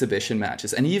exhibition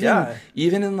matches. And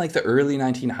even in like the early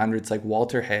 1900s, like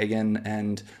Walter Hagen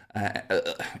and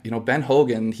Ben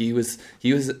Hogan,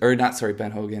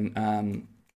 Ben Hogan,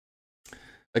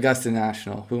 Augusta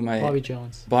National. Bobby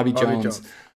Jones.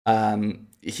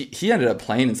 He ended up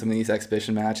playing in some of these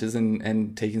exhibition matches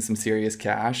and taking some serious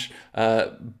cash,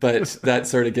 but that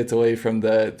sort of gets away from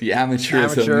the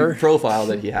amateurism profile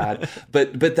that he had.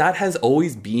 But that has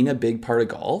always been a big part of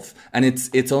golf, and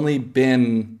it's only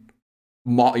been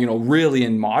really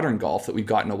in modern golf that we've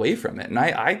gotten away from it, and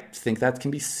I think that can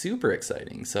be super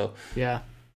exciting. So yeah.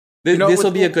 This will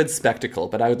be a good spectacle,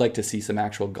 but I would like to see some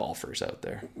actual golfers out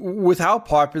there. With how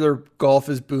popular golf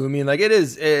is booming, like it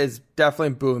is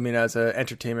definitely booming as an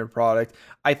entertainment product.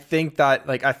 I think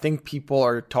people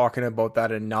are talking about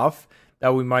that enough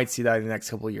that we might see that in the next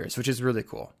couple of years, which is really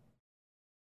cool.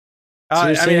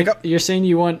 So you're saying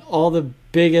you want all the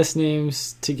biggest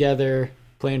names together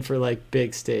playing for like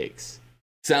big stakes.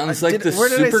 Sounds like the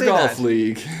Super Golf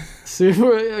League.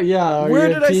 Super, yeah. Where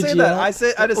did I say that? I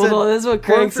said. Well, that's what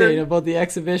Craig's saying about the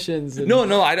exhibitions.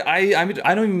 No, I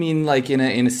don't even mean like in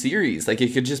a series. Like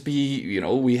it could just be,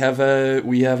 we have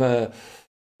a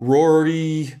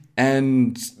Rory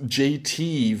and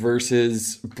JT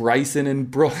versus Bryson and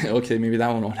Brooke. Okay, maybe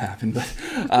that one won't happen, but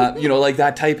like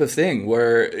that type of thing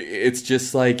where it's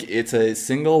just like it's a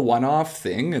single one-off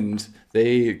thing and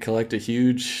they collect a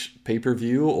huge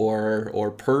pay-per-view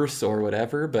or purse or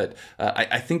whatever. But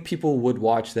I think people would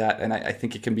watch that, and I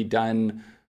think it can be done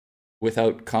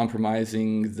without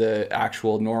compromising the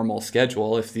actual normal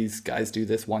schedule if these guys do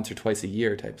this once or twice a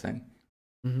year type thing.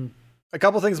 Mm-hmm. A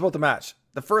couple things about the match.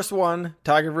 The first one,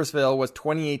 Tiger vs. Phil, was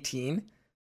 2018.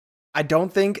 I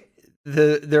don't think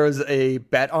there was a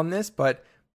bet on this, but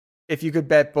if you could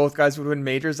bet both guys would win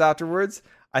majors afterwards,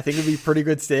 I think it'd be pretty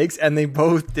good stakes, and they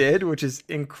both did, which is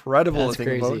incredible to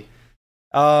think crazy.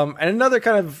 about. And another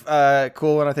kind of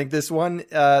cool one, I think this one,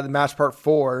 the match part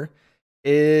 4,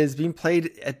 is being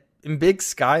played in Big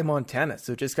Sky, Montana.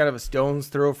 So just kind of a stone's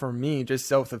throw from me, just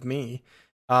south of me.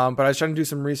 But I was trying to do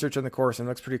some research on the course, and it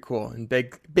looks pretty cool. In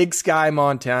Big Sky,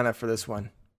 Montana for this one.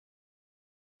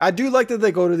 I do like that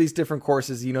they go to these different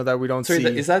courses, that we don't see.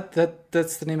 Is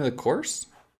that's the name of the course?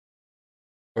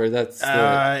 Or that's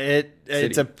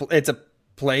it's a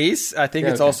place. I think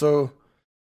it's also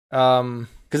because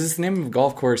it's the name of a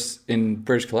golf course in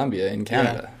British Columbia in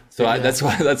Canada. So that's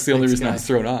the only reason I was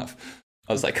thrown off.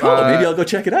 I was like, oh, maybe I'll go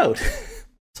check it out.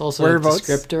 It's also a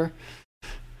descriptor.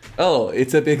 Oh,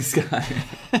 it's a big sky.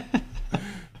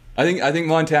 I think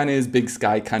Montana is big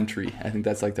sky country. I think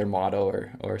that's like their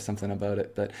motto or something about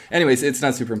it. But anyways, it's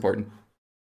not super important.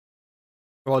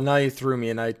 Well, now you threw me,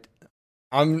 and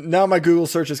now my Google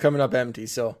search is coming up empty.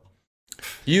 So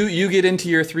you get into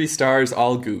your 3 stars.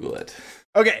 I'll Google it.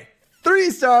 Okay, 3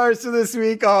 stars for this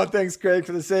week. Oh, thanks, Craig,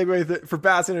 for the segue for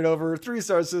passing it over. 3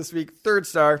 stars for this week. 3rd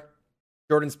star,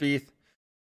 Jordan Spieth,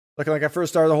 looking like a 1st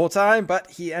star the whole time,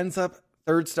 but he ends up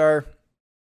 3rd star.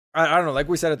 I don't know, like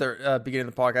we said at the beginning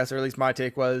of the podcast, or at least my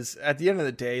take was, at the end of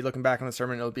the day, looking back on the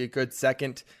tournament, it'll be a good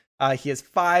 2nd. He has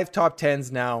 5 top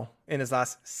 10s now in his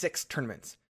last 6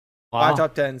 tournaments. Wow. 5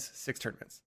 top 10s, 6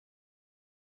 tournaments.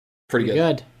 Pretty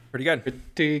good. Pretty good.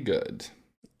 Pretty good.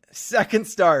 2nd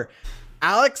star,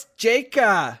 Alex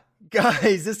Jaka.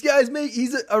 Guys, this guy's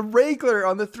he's a regular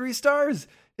on the 3 stars.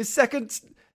 His second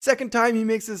time he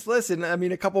makes this list in,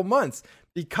 a couple months,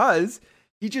 because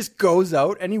he just goes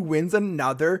out and he wins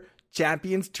another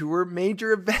Champions Tour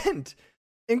major event.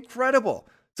 Incredible.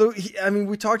 So,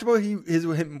 we talked about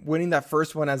him winning that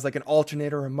first one as like an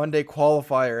alternate or a Monday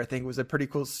qualifier. I think was a pretty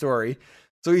cool story.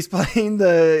 So he's playing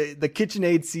the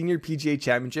KitchenAid Senior PGA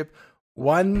Championship,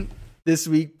 won this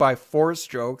week by 4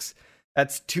 strokes.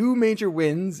 That's 2 major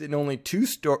wins in only 2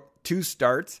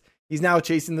 starts. He's now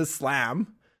chasing the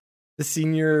Slam, the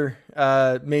senior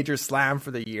major Slam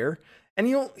for the year. And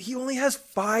he only has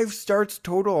 5 starts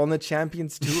total on the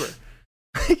Champions Tour.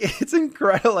 It's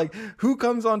incredible. Like, who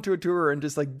comes onto a tour and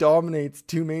just like dominates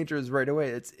 2 majors right away?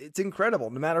 It's incredible.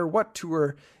 No matter what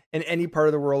tour in any part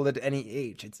of the world at any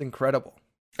age, it's incredible.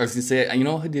 I was gonna say,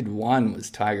 who did 1 was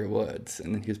Tiger Woods,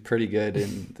 and then he was pretty good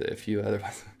in a few other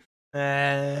ones.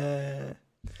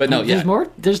 But no,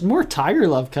 there's more Tiger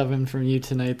love coming from you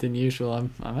tonight than usual.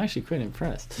 I'm actually quite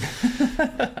impressed.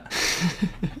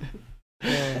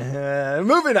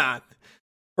 Moving on.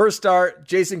 1st star,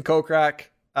 Jason Kokrak.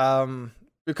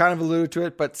 We kind of alluded to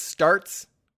it, but starts,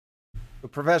 the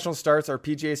professional starts or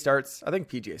PGA starts. I think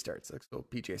PGA starts. Let's go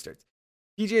PGA starts.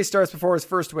 PGA starts before his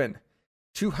first win,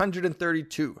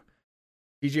 232.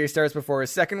 PGA starts before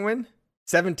his second win,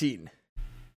 17.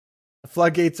 The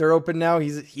floodgates are open now.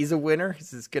 He's a winner. He's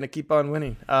just gonna keep on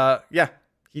winning.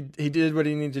 He did what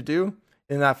he needed to do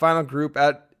in that final group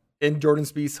in Jordan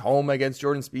Spieth's home against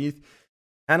Jordan Spieth.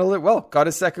 Handled it well. Got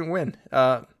his second win.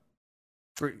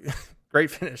 Great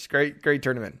finish. Great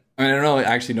tournament. I don't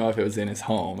actually know if it was in his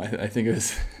home. I think it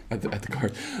was at the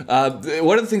course.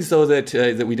 One of the things, though, that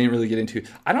we didn't really get into,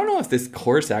 I don't know if this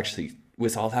course actually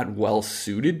was all that well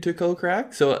suited to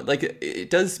Kokrak. So, like, it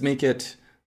does make it,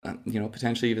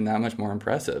 potentially even that much more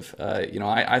impressive.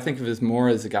 I think of it as more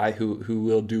as a guy who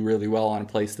will do really well on a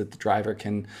place that the driver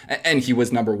can, and he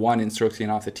was number 1 in strokes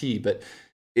gained off the tee, but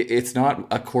it's not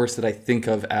a course that I think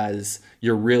of as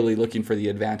you're really looking for the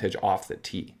advantage off the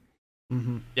tee.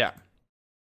 Mm-hmm. Yeah.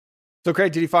 So,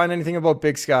 Craig, did you find anything about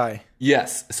Big Sky?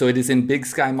 Yes. So it is in Big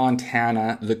Sky,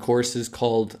 Montana. The course is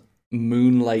called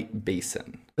Moonlight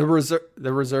Basin. The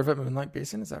reserve at Moonlight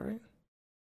Basin, is that right?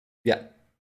 Yeah.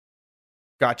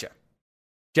 Gotcha.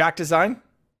 Jack design?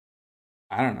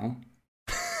 I don't know.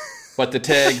 But the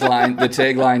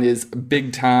tagline is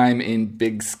 "Big Time in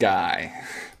Big Sky."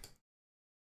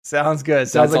 Sounds good.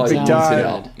 Sounds like big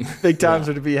time. Big times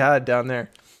are to be had down there.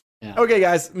 Yeah. Okay,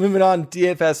 guys, moving on.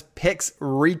 DFS picks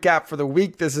recap for the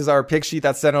week. This is our pick sheet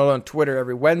that's sent out on Twitter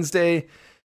every Wednesday.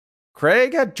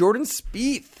 Craig had Jordan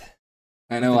Spieth.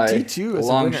 I know, T2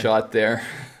 long shot there.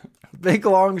 Big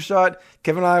long shot.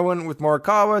 Kevin and I went with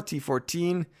Morikawa,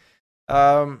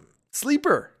 T14.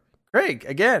 Sleeper, Craig,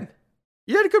 again.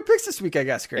 You had a good picks this week, I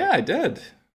guess, Craig. Yeah, I did.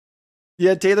 You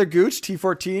had Taylor Gooch,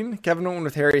 T14. Kevin went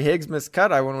with Harry Higgs,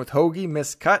 miscut. I went with Hoagie,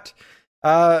 miscut.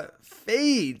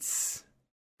 Fades.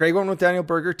 Craig went with Daniel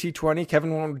Berger, T20.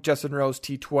 Kevin went with Justin Rose,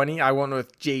 T20. I went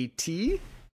with JT,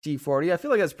 T40. I feel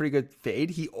like that's a pretty good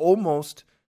fade. He almost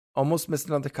missed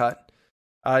another cut.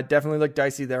 Definitely looked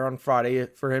dicey there on Friday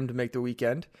for him to make the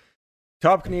weekend.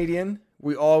 Top Canadian,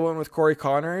 we all went with Corey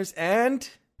Connors and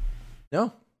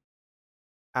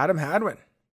Adam Hadwin.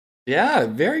 Yeah,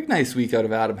 very nice week out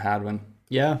of Adam Hadwin.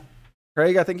 Yeah.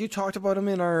 Craig, I think you talked about him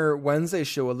in our Wednesday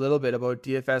show a little bit about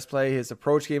DFS play. His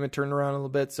approach game had turned around a little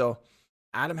bit. So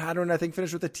Adam Hadwin, I think,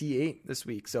 finished with a T8 this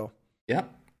week. So yeah,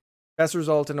 best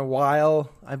result in a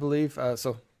while, I believe.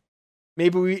 So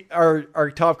maybe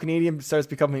our top Canadian starts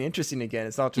becoming interesting again.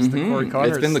 It's not just the Corey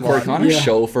Connors. It's been the Corey Connors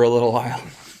show for a little while.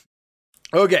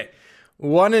 Okay,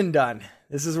 one and done.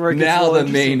 This is where it gets now the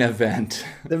main event.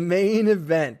 The main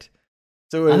event.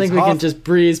 So I think we can just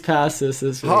breeze past this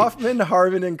week. Hoffman,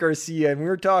 Harman, and Garcia. And we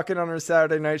were talking on our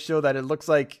Saturday night show that it looks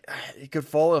like it could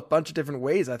fall a bunch of different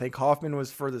ways. I think Hoffman was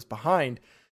furthest behind.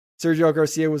 Sergio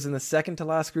Garcia was in the second to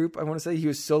last group. I want to say he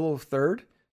was solo third.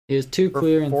 He was 2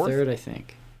 clear in third, I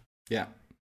think. Yeah.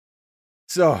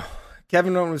 So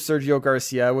Kevin went with Sergio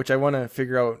Garcia, which I want to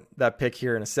figure out that pick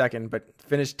here in a second, but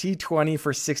finished T20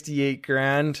 for 68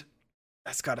 grand.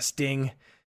 That's got a sting.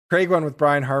 Craig went with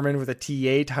Brian Harman with a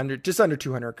T8, just under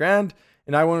 200 grand.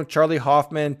 And I went with Charlie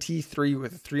Hoffman, T3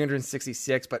 with a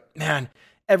 366. But man,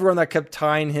 everyone that kept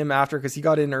tying him after because he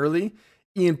got in early,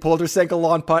 Ian Poulter sank a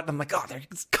long putt. And I'm like, oh, they're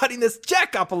cutting this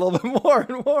check up a little bit more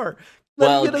and more.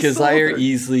 Well,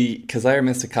 Kazire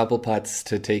missed a couple putts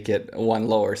to take it one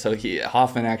lower. So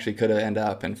Hoffman actually could have ended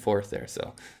up in fourth there.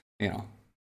 So,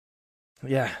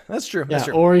 Yeah, that's true. Yeah, that's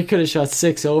true. Or he could have shot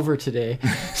 6 over today.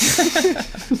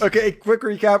 Okay, quick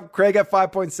recap. Craig at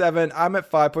 5.7, I'm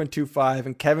at 5.25,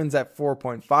 and Kevin's at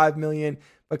 4.5 million.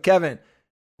 But Kevin,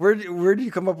 where did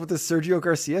you come up with this Sergio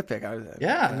Garcia pick? I'm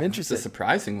interested. It's a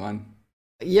surprising one.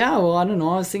 Yeah, well, I don't know.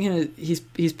 I was thinking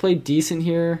he's played decent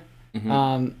here.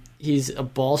 Mm-hmm. He's a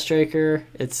ball striker.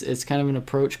 It's kind of an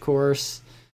approach course.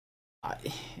 I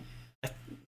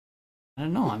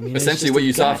don't know. I mean, essentially what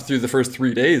you saw through the first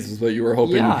 3 days is what you were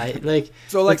hoping. Yeah,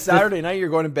 so Saturday night, you're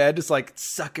going to bed just like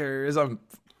suckers. I'm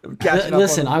catching up.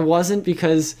 Listen, I wasn't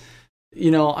because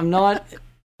I'm not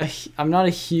a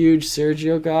huge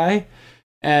Sergio guy,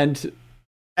 and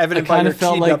evident I kind of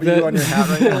felt like on your hat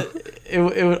right now.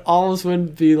 it would almost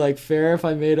wouldn't be like fair if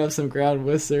I made up some ground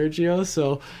with Sergio.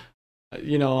 So.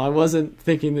 I wasn't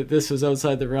thinking that this was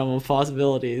outside the realm of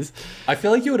possibilities. I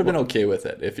feel like you would have been okay with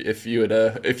it if you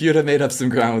had made up some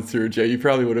ground with Sergio. You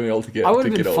probably would have been able to get. I would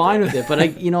have been fine with it, but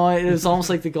it was almost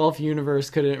like the golf universe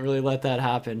couldn't really let that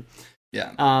happen.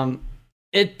 Yeah.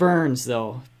 It burns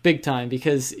though, big time,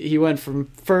 because he went from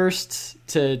first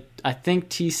to I think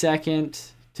T2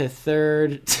 to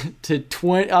third to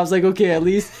 20. I was like, okay, at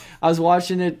least I was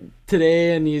watching it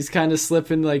today and he's kind of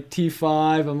slipping like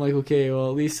T5. I'm like, okay, well,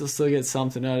 at least he'll still get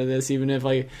something out of this, even if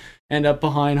I end up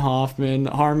behind Hoffman.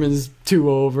 Harman's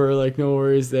 2 over, like no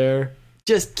worries there.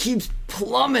 Just keeps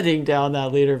plummeting down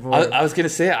that leaderboard. I was gonna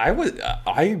say I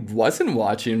wasn't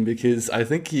watching because I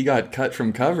think he got cut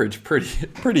from coverage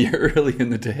pretty early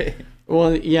in the day.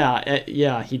 Well,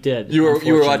 yeah, he did. You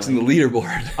were watching the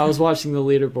leaderboard. I was watching the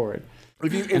leaderboard.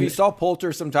 If you saw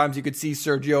Poulter, sometimes you could see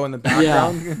Sergio in the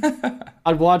background. Yeah.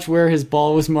 I'd watch where his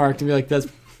ball was marked and be like, that's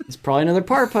probably another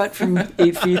par putt from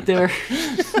 8 feet there.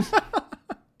 This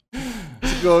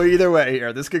could go either way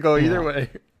here. This could go either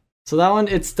way. So that one,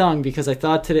 it stung because I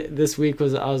thought this week I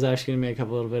was actually going to make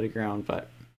up a little bit of ground. But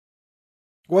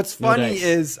what's funny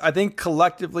is I think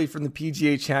collectively from the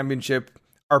PGA Championship,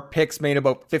 our picks made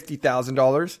about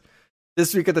 $50,000.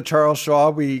 This week at the Charles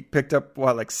Schwab, we picked up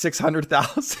like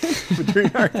 600,000 between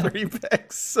our 3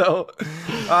 picks. So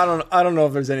I don't know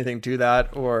if there's anything to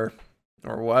that or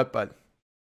what, but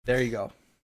there you go.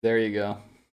 There you go.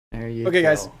 Okay,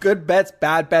 guys. Good bets,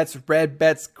 bad bets, red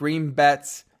bets, green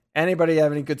bets. Anybody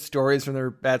have any good stories from their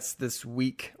bets this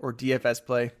week or DFS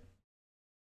play?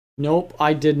 Nope,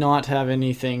 I did not have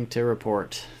anything to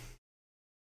report.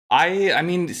 I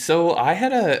mean, so I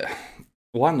had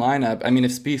one lineup. I mean,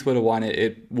 if Spieth would have won it,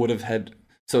 it would have had.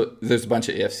 So there's a bunch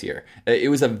of ifs here. It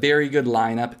was a very good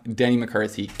lineup. Denny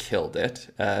McCarthy killed it.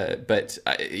 But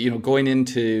going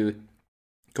into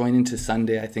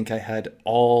Sunday, I think I had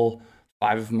all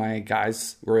 5 of my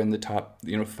guys were in the top.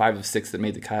 5 of 6 that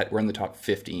made the cut were in the top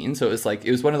 15. So it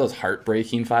was one of those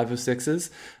heartbreaking 5 of 6s.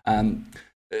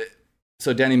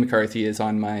 So Denny McCarthy is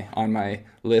on my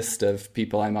list of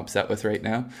people I'm upset with right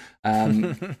now.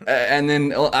 And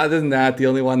then other than that, the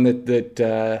only one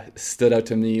that stood out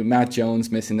to me, Matt Jones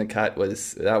missing the cut,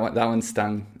 was that one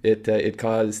stung. It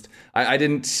caused I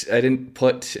didn't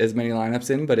put as many lineups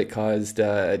in, but it caused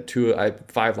 5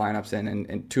 lineups in,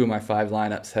 and 2 of my 5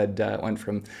 lineups had went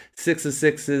from 6 of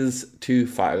 6s to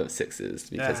 5 of 6s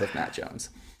because of Matt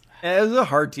Jones. It was a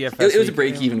hard DFS. It was a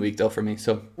break-even week though for me.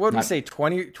 So what would we say?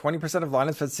 20% of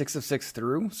lineups had 6 of 6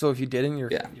 through. So if you didn't,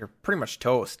 you're pretty much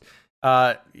toast.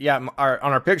 On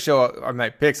our pick show, my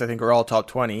picks I think are all top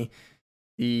 20.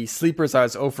 The sleepers I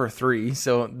was 0 for 3,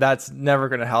 so that's never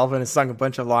going to help. And it sunk a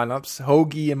bunch of lineups.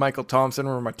 Hoagie and Michael Thompson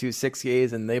were my 2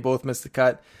 6Ks, and they both missed the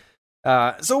cut.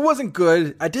 So it wasn't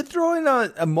good. I did throw in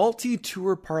a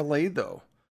multi-tour parlay though.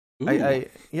 I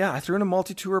threw in a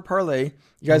multi-tour parlay.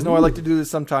 You guys know I like to do this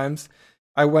sometimes.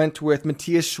 I went with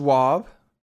Matthias Schwab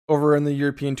over in the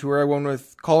European Tour. I went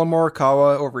with Colin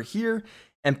Morikawa over here,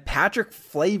 and Patrick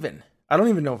Flavin I don't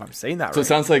even know if I'm saying that right. So it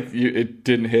sounds like it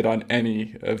didn't hit on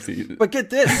any of these. But get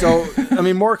this. So, I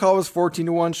mean, Morikawa was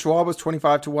 14-1. Schwab was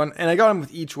 25-1. And I got him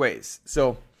with each ways.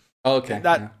 So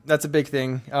that's a big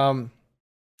thing.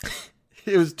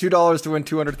 It was $2 to win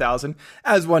 200,000,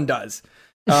 as one does.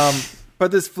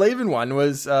 But this Flavin one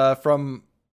was from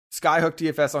Skyhook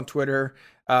DFS on Twitter.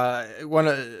 A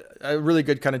really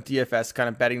good kind of DFS kind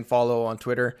of betting follow on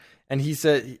Twitter. And he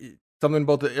said something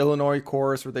about the Illinois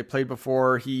course where they played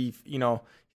before. He,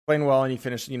 playing well, and he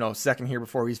finished, second here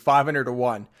before. He's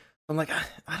 500-1. I'm like,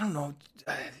 I don't know.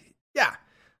 Yeah,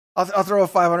 I'll throw a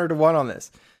 500-1 on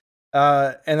this.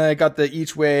 And then I got the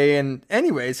each way. And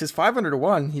anyways, his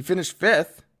 500-1, he finished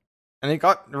fifth, and he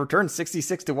got returned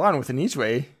 66-1 with an each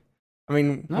way. I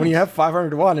mean, nice. When you have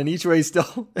 500-1, and each way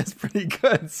still is pretty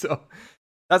good. So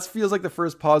that feels like the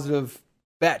first positive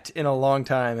bet in a long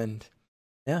time. And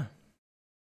yeah.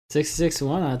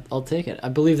 66-1, I'll take it. I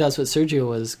believe that's what Sergio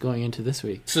was going into this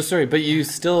week. So sorry, but you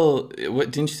still,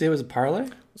 what didn't you say it was a parlay?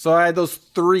 So I had those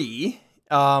three,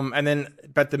 and then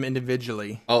bet them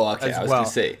individually. Oh, okay. I was going to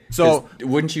say. So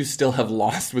wouldn't you still have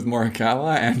lost with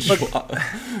Morikawa and Schwab?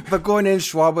 But going in,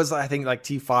 Schwab was, I think, like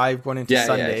T5 going into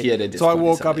Sunday. Yeah, he had a so I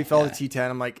woke up, he fell to T10.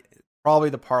 I'm like, probably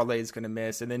the parlay is going to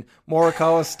miss. And then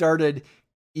Morikawa started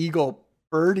eagle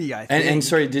birdie, I think. And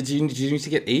sorry, did you need to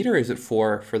get 8 or is it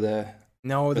 4 for the...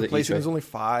 No, the placement was only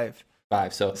 5.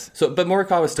 5. So, but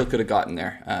Morikawa still could have gotten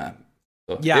there.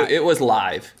 It was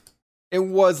live. It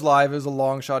was live. It was a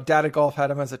long shot. Data Golf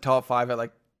had him as a top 5 at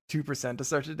like 2% to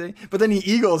start today. But then he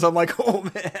eagles. I'm like, oh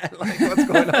man, like what's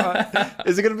going on?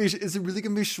 Is it really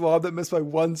gonna be Schwab that missed by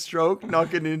 1 stroke, not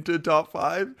getting into top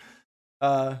 5?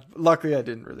 Luckily, I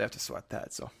didn't really have to sweat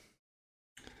that. So,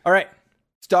 all right,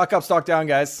 stock up, stock down,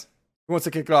 guys. Who wants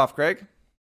to kick it off, Craig?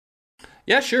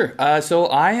 Yeah, sure. So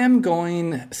I am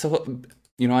going... So,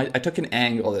 I took an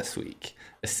angle this week.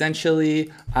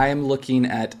 Essentially, I am looking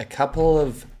at a couple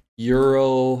of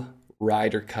Euro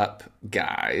Ryder Cup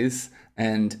guys.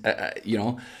 And,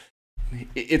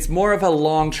 it's more of a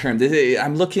long-term...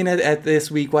 I'm looking at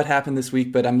this week, what happened this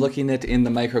week, but I'm looking at in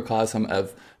the microcosm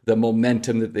of the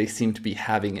momentum that they seem to be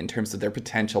having in terms of their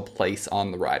potential place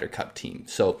on the Ryder Cup team.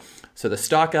 So the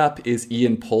stock up is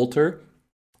Ian Poulter.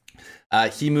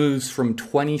 He moves from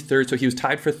 23rd, so he was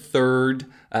tied for 3rd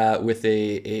with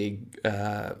a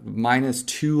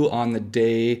 -2 on the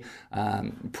day.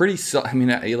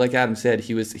 Like Adam said,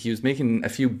 he was making a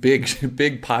few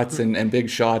big putts and big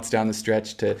shots down the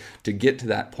stretch to get to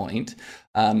that point.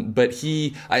 But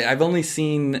I've only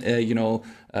seen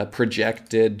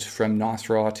projected from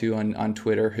Nosferatu on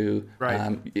Twitter, who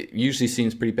usually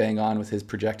seems pretty bang on with his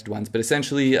projected ones. But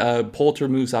essentially, Poulter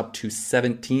moves up to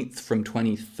 17th from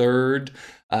 23rd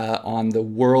on the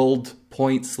world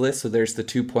points list. So there's the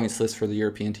 2 points list for the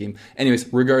European team.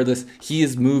 Anyways, regardless, he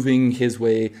is moving his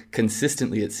way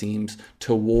consistently, it seems,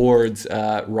 towards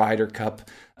Ryder Cup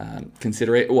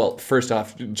consideration. Well, first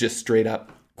off, just straight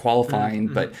up qualifying,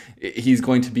 but he's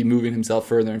going to be moving himself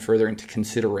further and further into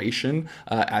consideration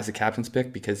as a captain's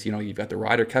pick because, you've got the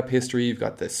Ryder Cup history, you've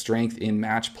got the strength in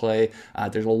match play.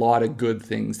 There's a lot of good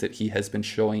things that he has been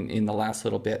showing in the last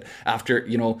little bit. After,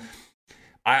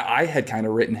 I had kind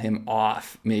of written him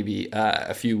off maybe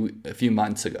a few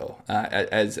months ago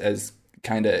as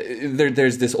kind of,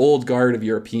 there's this old guard of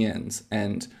Europeans,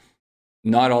 and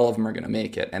not all of them are going to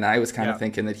make it. And I was kind of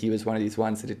thinking that he was one of these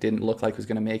ones that it didn't look like was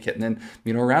going to make it. And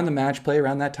then, around the match play,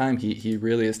 around that time, he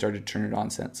really has started to turn it on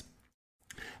since.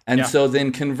 And so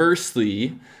then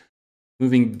conversely,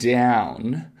 moving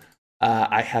down,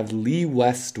 I have Lee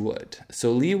Westwood.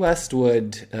 So Lee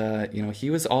Westwood, he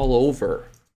was all over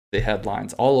the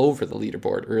headlines, all over the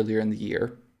leaderboard earlier in the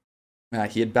year.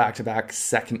 He had back-to-back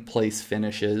second place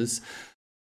finishes.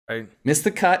 Missed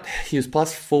the cut. He was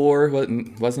 +4.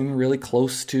 Wasn't even really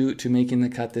close to making the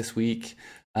cut this week.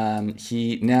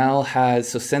 He now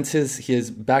has, he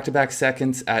has back-to-back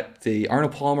seconds at the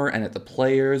Arnold Palmer and at the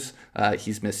Players.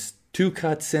 He's missed 2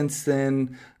 cuts since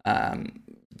then.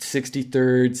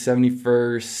 63rd,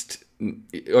 71st.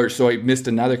 So I missed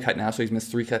another cut now, so he's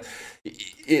missed 3 cuts.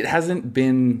 It hasn't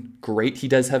been great. He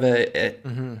does have a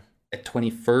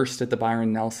 21st at the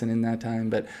Byron Nelson in that time,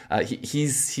 but he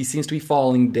seems to be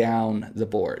falling down the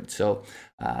board. So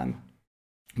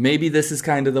maybe this is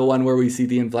kind of the one where we see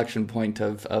the inflection point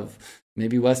of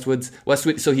maybe Westwood.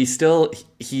 So he's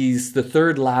the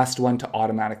third last one to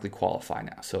automatically qualify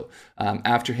now. So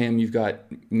after him, you've got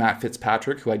Matt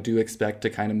Fitzpatrick, who I do expect to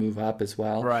kind of move up as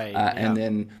well. And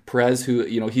then Perez, who,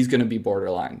 he's going to be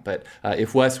borderline. But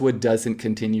if Westwood doesn't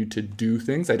continue to do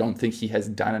things, I don't think he has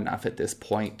done enough at this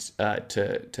point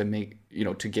to make,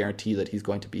 to guarantee that he's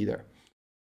going to be there.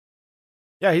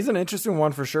 Yeah, he's an interesting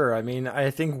one for sure. I mean,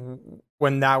 I think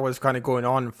when that was kind of going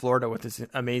on in Florida with this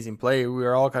amazing play, we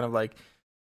were all kind of like,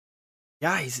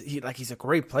 yeah, he's a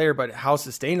great player, but how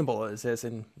sustainable is this?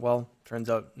 And well, turns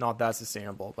out not that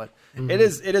sustainable. But it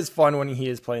is fun when he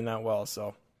is playing that well.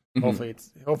 So hopefully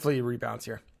he rebounds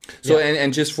here. So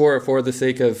and just for the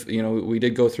sake of, we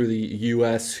did go through the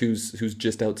U.S. who's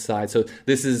just outside. So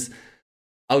this is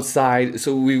outside.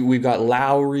 So we've got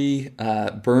Lowry,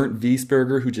 Bernd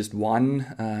Wiesberger, who just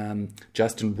won,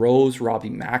 Justin Rose, Robbie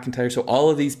McIntyre. So all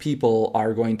of these people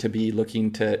are going to be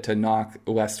looking to knock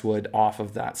Westwood off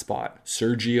of that spot.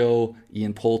 Sergio,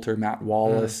 Ian Poulter, Matt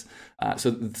Wallace.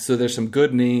 So there's some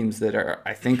good names that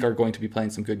I think are going to be playing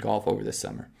some good golf over this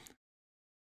summer.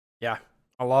 Yeah,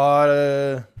 a lot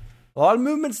of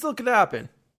movement still could happen.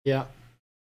 Yeah.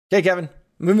 Okay, Kevin,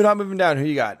 moving up, moving down. Who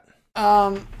you got?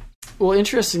 Well,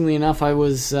 interestingly enough, I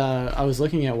was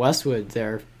looking at Westwood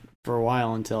there for a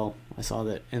while until I saw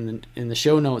that in the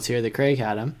show notes here that Craig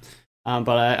had him.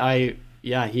 But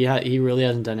he really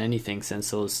hasn't done anything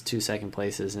since those 2 second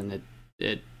places, and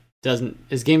it doesn't,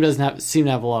 his game doesn't seem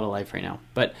to have a lot of life right now.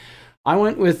 But I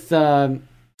went with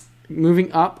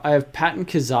moving up. I have Patton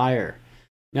Kizzire.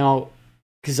 Now,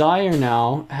 Kizzire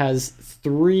now has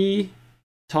 3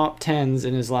 top 10s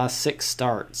in his last 6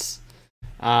 starts.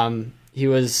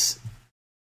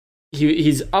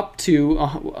 He's up to,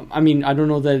 I don't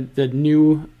know the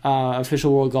new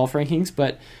official world golf rankings,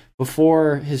 but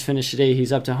before his finish today,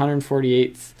 he's up to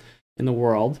 148th in the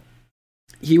world.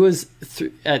 He was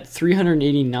at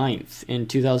 389th in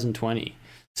 2020.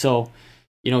 So,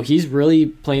 he's really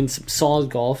playing some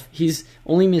solid golf. He's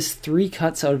only missed 3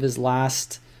 cuts out of his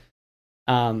last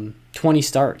 20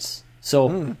 starts.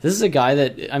 So this is a guy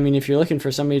that, if you're looking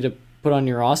for somebody to put on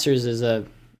your rosters as a,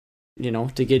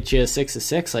 to get you a 6 of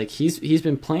 6, like he's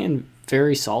been playing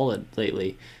very solid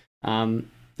lately.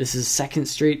 This is second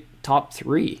straight top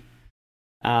 3.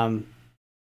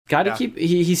 Keep.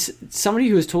 He's somebody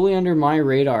who is totally under my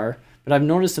radar, but I've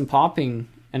noticed him popping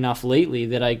enough lately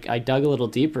that I dug a little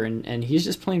deeper, and he's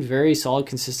just playing very solid,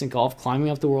 consistent golf, climbing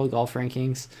up the world golf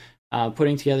rankings,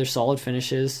 putting together solid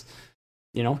finishes.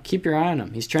 Keep your eye on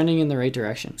him. He's trending in the right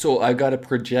direction. So I've got a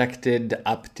projected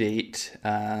update.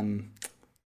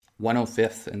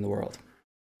 105th in the world.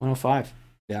 105.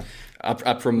 Yeah.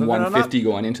 Up from 150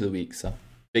 going into the week. So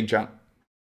big jump.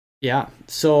 Yeah.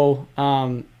 So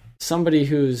somebody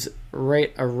who's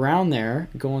right around there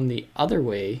going the other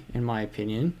way, in my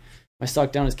opinion, my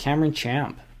stock down is Cameron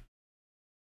Champ.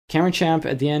 Cameron Champ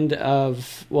at the end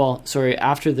of,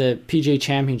 after the PGA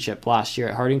Championship last year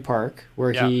at Harding Park,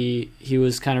 where he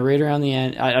was kind of right around the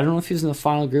end. I don't know if he was in the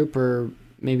final group or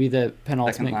maybe the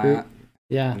penultimate group.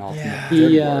 Yeah.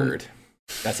 Good word.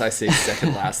 That's I say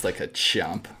second last like a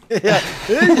chump. Yeah.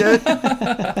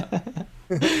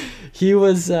 He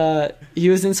was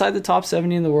inside the top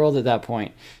 70 in the world at that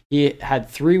point. He had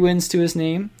 3 wins to his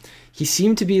name. He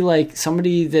seemed to be like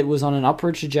somebody that was on an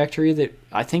upward trajectory that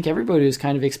I think everybody was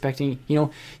kind of expecting.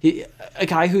 A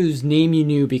guy whose name you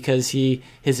knew because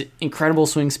his incredible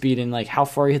swing speed and like how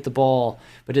far he hit the ball,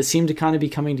 but it seemed to kind of be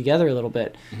coming together a little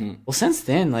bit. Mm-hmm. Well, since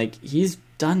then, like he's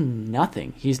done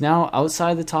nothing. He's now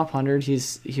outside the top 100. He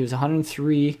was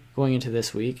 103 going into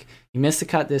this week. He missed the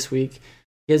cut this week.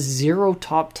 He has 0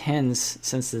 top 10s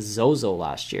since the Zozo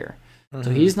last year. Mm-hmm.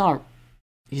 So he's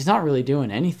not really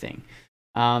doing anything.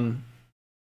 And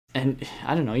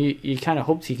I don't know, you kind of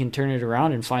hoped he can turn it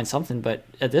around and find something, but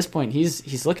at this point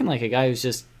he's looking like a guy who's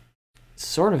just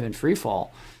sort of in free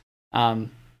fall.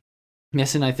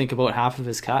 Missing I think about half of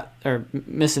his cut, or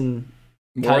missing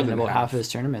cutting about half of his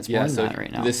tournaments. More than that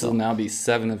right now. This will now be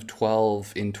 7 of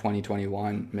 12 in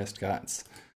 2021 missed cuts,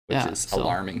 which is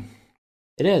alarming.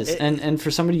 It is. And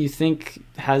for somebody you think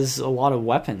has a lot of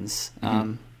weapons,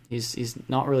 he's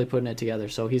not really putting it together,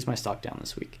 so he's my stock down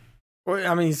this week.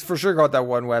 Well, he's for sure got that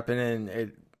one weapon, and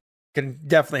it can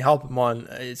definitely help him on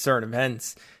certain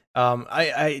events. I'm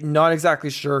not exactly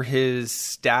sure his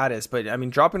status, but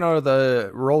dropping out of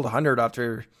the World 100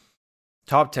 after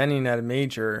top 10ing at a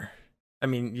major,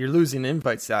 you're losing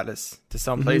invite status to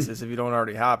some places if you don't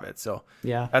already have it. So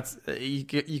yeah, that's you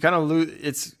kind of lose.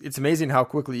 It's amazing how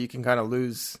quickly you can kind of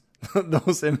lose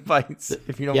those invites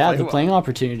if you don't. Yeah, play the well. playing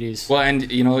opportunities. Well, and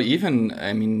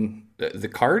even. The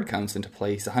card comes into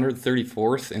play. He's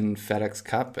 134th in FedEx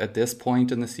Cup at this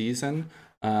point in the season.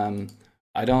 I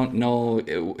don't know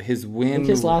his win. I think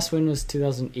his last win was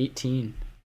 2018.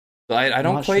 So I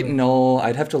don't quite know.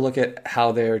 I'd have to look at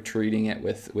how they're treating it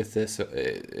with this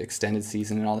extended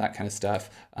season and all that kind of stuff.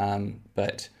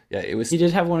 But yeah, it was. He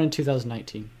did have one in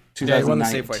 2019.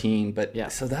 2019, but yeah.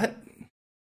 So that.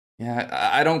 Yeah,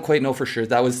 I don't quite know for sure.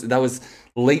 That was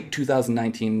late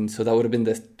 2019, so that would have been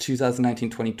the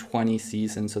 2019-2020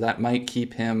 season. So that might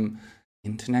keep him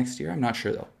into next year. I'm not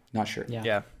sure though. Not sure.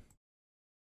 Yeah.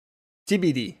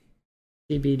 TBD.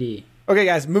 TBD. Okay,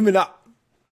 guys, moving up.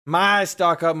 My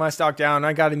stock up, my stock down.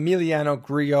 I got Emiliano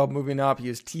Grillo moving up. He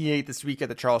was T8 this week at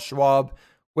the Charles Schwab,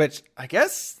 which I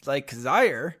guess, like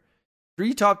Kazire,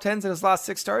 3 top 10s in his last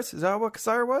 6 starts. Is that what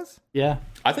Kazire was? Yeah.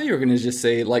 I thought you were going to just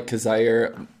say, like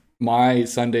Kazire, my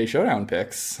Sunday Showdown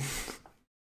picks.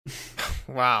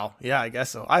 Wow. Yeah, I guess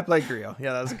so. I played Grillo.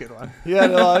 Yeah, that was a good one. He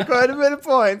had quite a bit of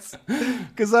points.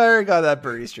 Kazire got that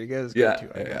birdie streak. It was good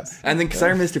too, I guess. And then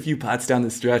Kazire missed a few putts down the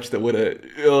stretch that would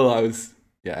have,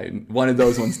 I wanted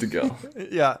those ones to go.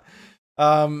 Yeah.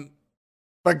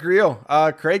 But Grillo,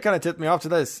 Craig kind of tipped me off to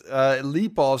this.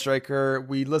 Elite ball striker.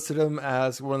 We listed him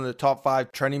as one of the top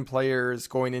 5 trending players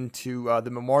going into the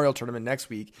Memorial Tournament next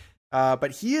week.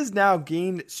 But he has now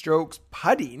gained strokes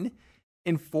putting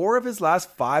in 4 of his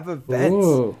last 5 events.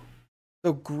 Ooh.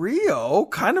 So Grillo,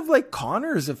 kind of like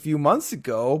Connors a few months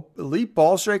ago, elite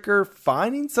ball striker,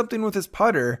 finding something with his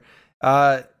putter,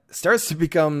 starts to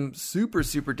become super,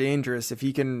 super dangerous if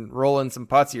he can roll in some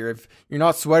putts here. If you're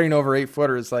not sweating over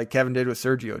 8-footers like Kevin did with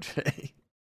Sergio today.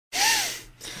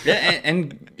 Yeah,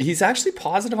 and he's actually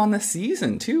positive on this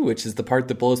season too, which is the part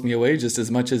that blows me away just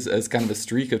as much as kind of a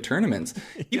streak of tournaments.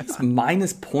 He was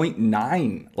minus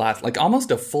 0.9 last, like almost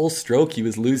a full stroke. He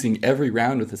was losing every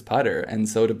round with his putter. And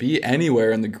so to be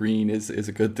anywhere in the green is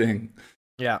a good thing.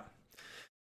 Yeah.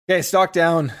 Okay, stock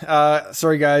down.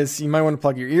 Sorry, guys. You might want to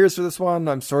plug your ears for this one.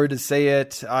 I'm sorry to say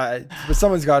it, but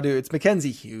someone's got to. It's Mackenzie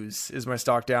Hughes is my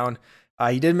stock down.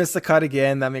 He did miss the cut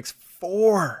again. That makes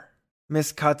 4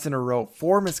 missed cuts in a row.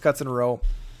 4 missed cuts in a row.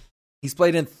 He's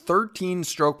played in 13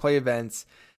 stroke play events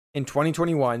in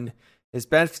 2021. His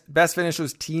best finish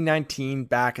was T19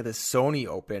 back at the Sony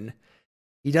Open.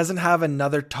 He doesn't have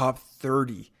another top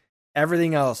 30.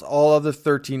 Everything else, all other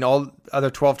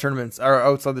 12 tournaments are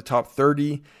outside the top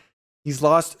 30. He's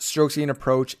lost strokes gain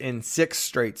approach in 6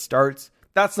 straight starts.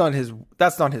 That's not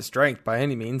his strength by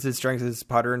any means. His strength is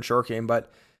putter and short game,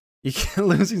 but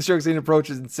losing strokes gain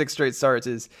approaches in 6 straight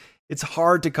starts it's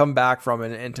hard to come back from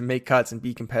and to make cuts and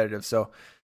be competitive. So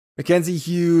Mackenzie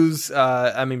Hughes,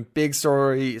 big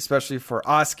story, especially for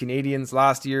us Canadians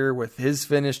last year with his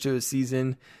finish to his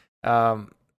season. Getting a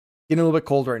little bit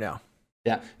cold right now.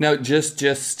 Yeah. No, just he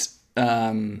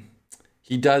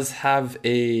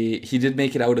did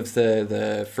make it out of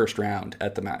the first round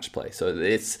at the match play. So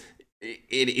it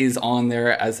is on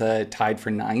there as a tied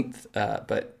for 9th,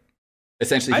 but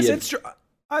essentially I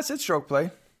said stroke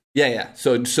play. Yeah.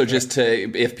 So just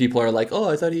if people are like, oh,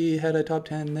 I thought he had a top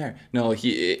 10 there. No,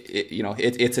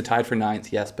 it's a tied for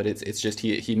 9th, yes, but it's just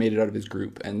he made it out of his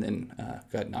group and then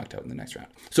got knocked out in the next round.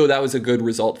 So that was a good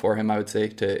result for him, I would say.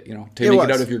 To make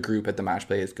it out of your group at the match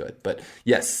play is good. But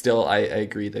yes, still I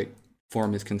agree that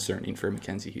form is concerning for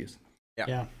Mackenzie Hughes.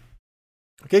 Yeah.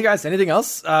 Okay, guys. Anything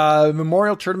else?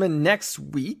 Memorial Tournament next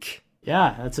week.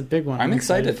 Yeah, that's a big one. I'm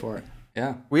excited for it.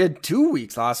 Yeah, we had 2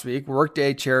 weeks last week: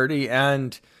 Workday Charity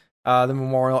and the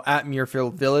Memorial at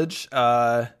Muirfield Village.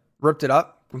 Ripped it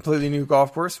up. Completely new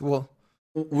golf course.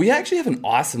 We actually have an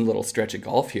awesome little stretch of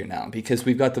golf here now because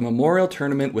we've got the Memorial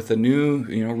Tournament with a new,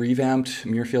 revamped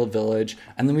Muirfield Village,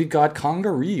 and then we've got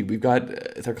Congaree. We've got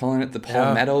they're calling it the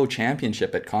Palmetto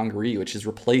Championship at Congaree, which is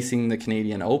replacing the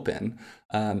Canadian Open.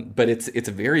 But it's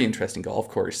a very interesting golf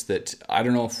course that I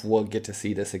don't know if we'll get to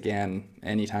see this again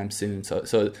anytime soon.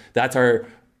 So that's our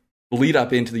lead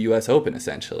up into the U.S. Open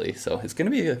essentially. So it's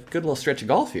going to be a good little stretch of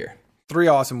golf here. 3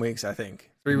 awesome weeks, I think.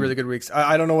 3 really good weeks.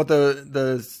 I don't know what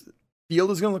the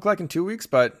field is going to look like in 2 weeks,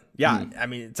 but yeah,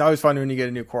 it's always fun when you get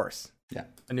a new course. Yeah.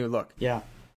 A new look. Yeah.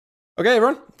 Okay,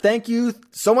 everyone. Thank you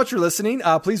so much for listening.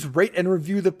 Please rate and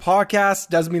review the podcast.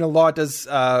 Does mean a lot. Does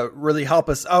really help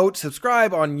us out.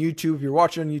 Subscribe on YouTube. If you're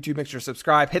watching on YouTube, make sure to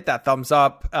subscribe. Hit that thumbs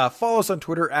up. Follow us on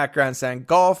Twitter at Grandstand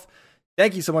Golf.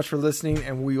 Thank you so much for listening,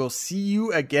 and we will see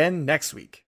you again next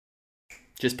week.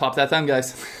 Just pop that thumb,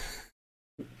 guys.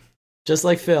 Just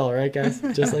like Phil, right, guys?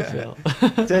 Just like Phil.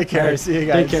 Take care. See you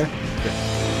guys. Take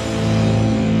care.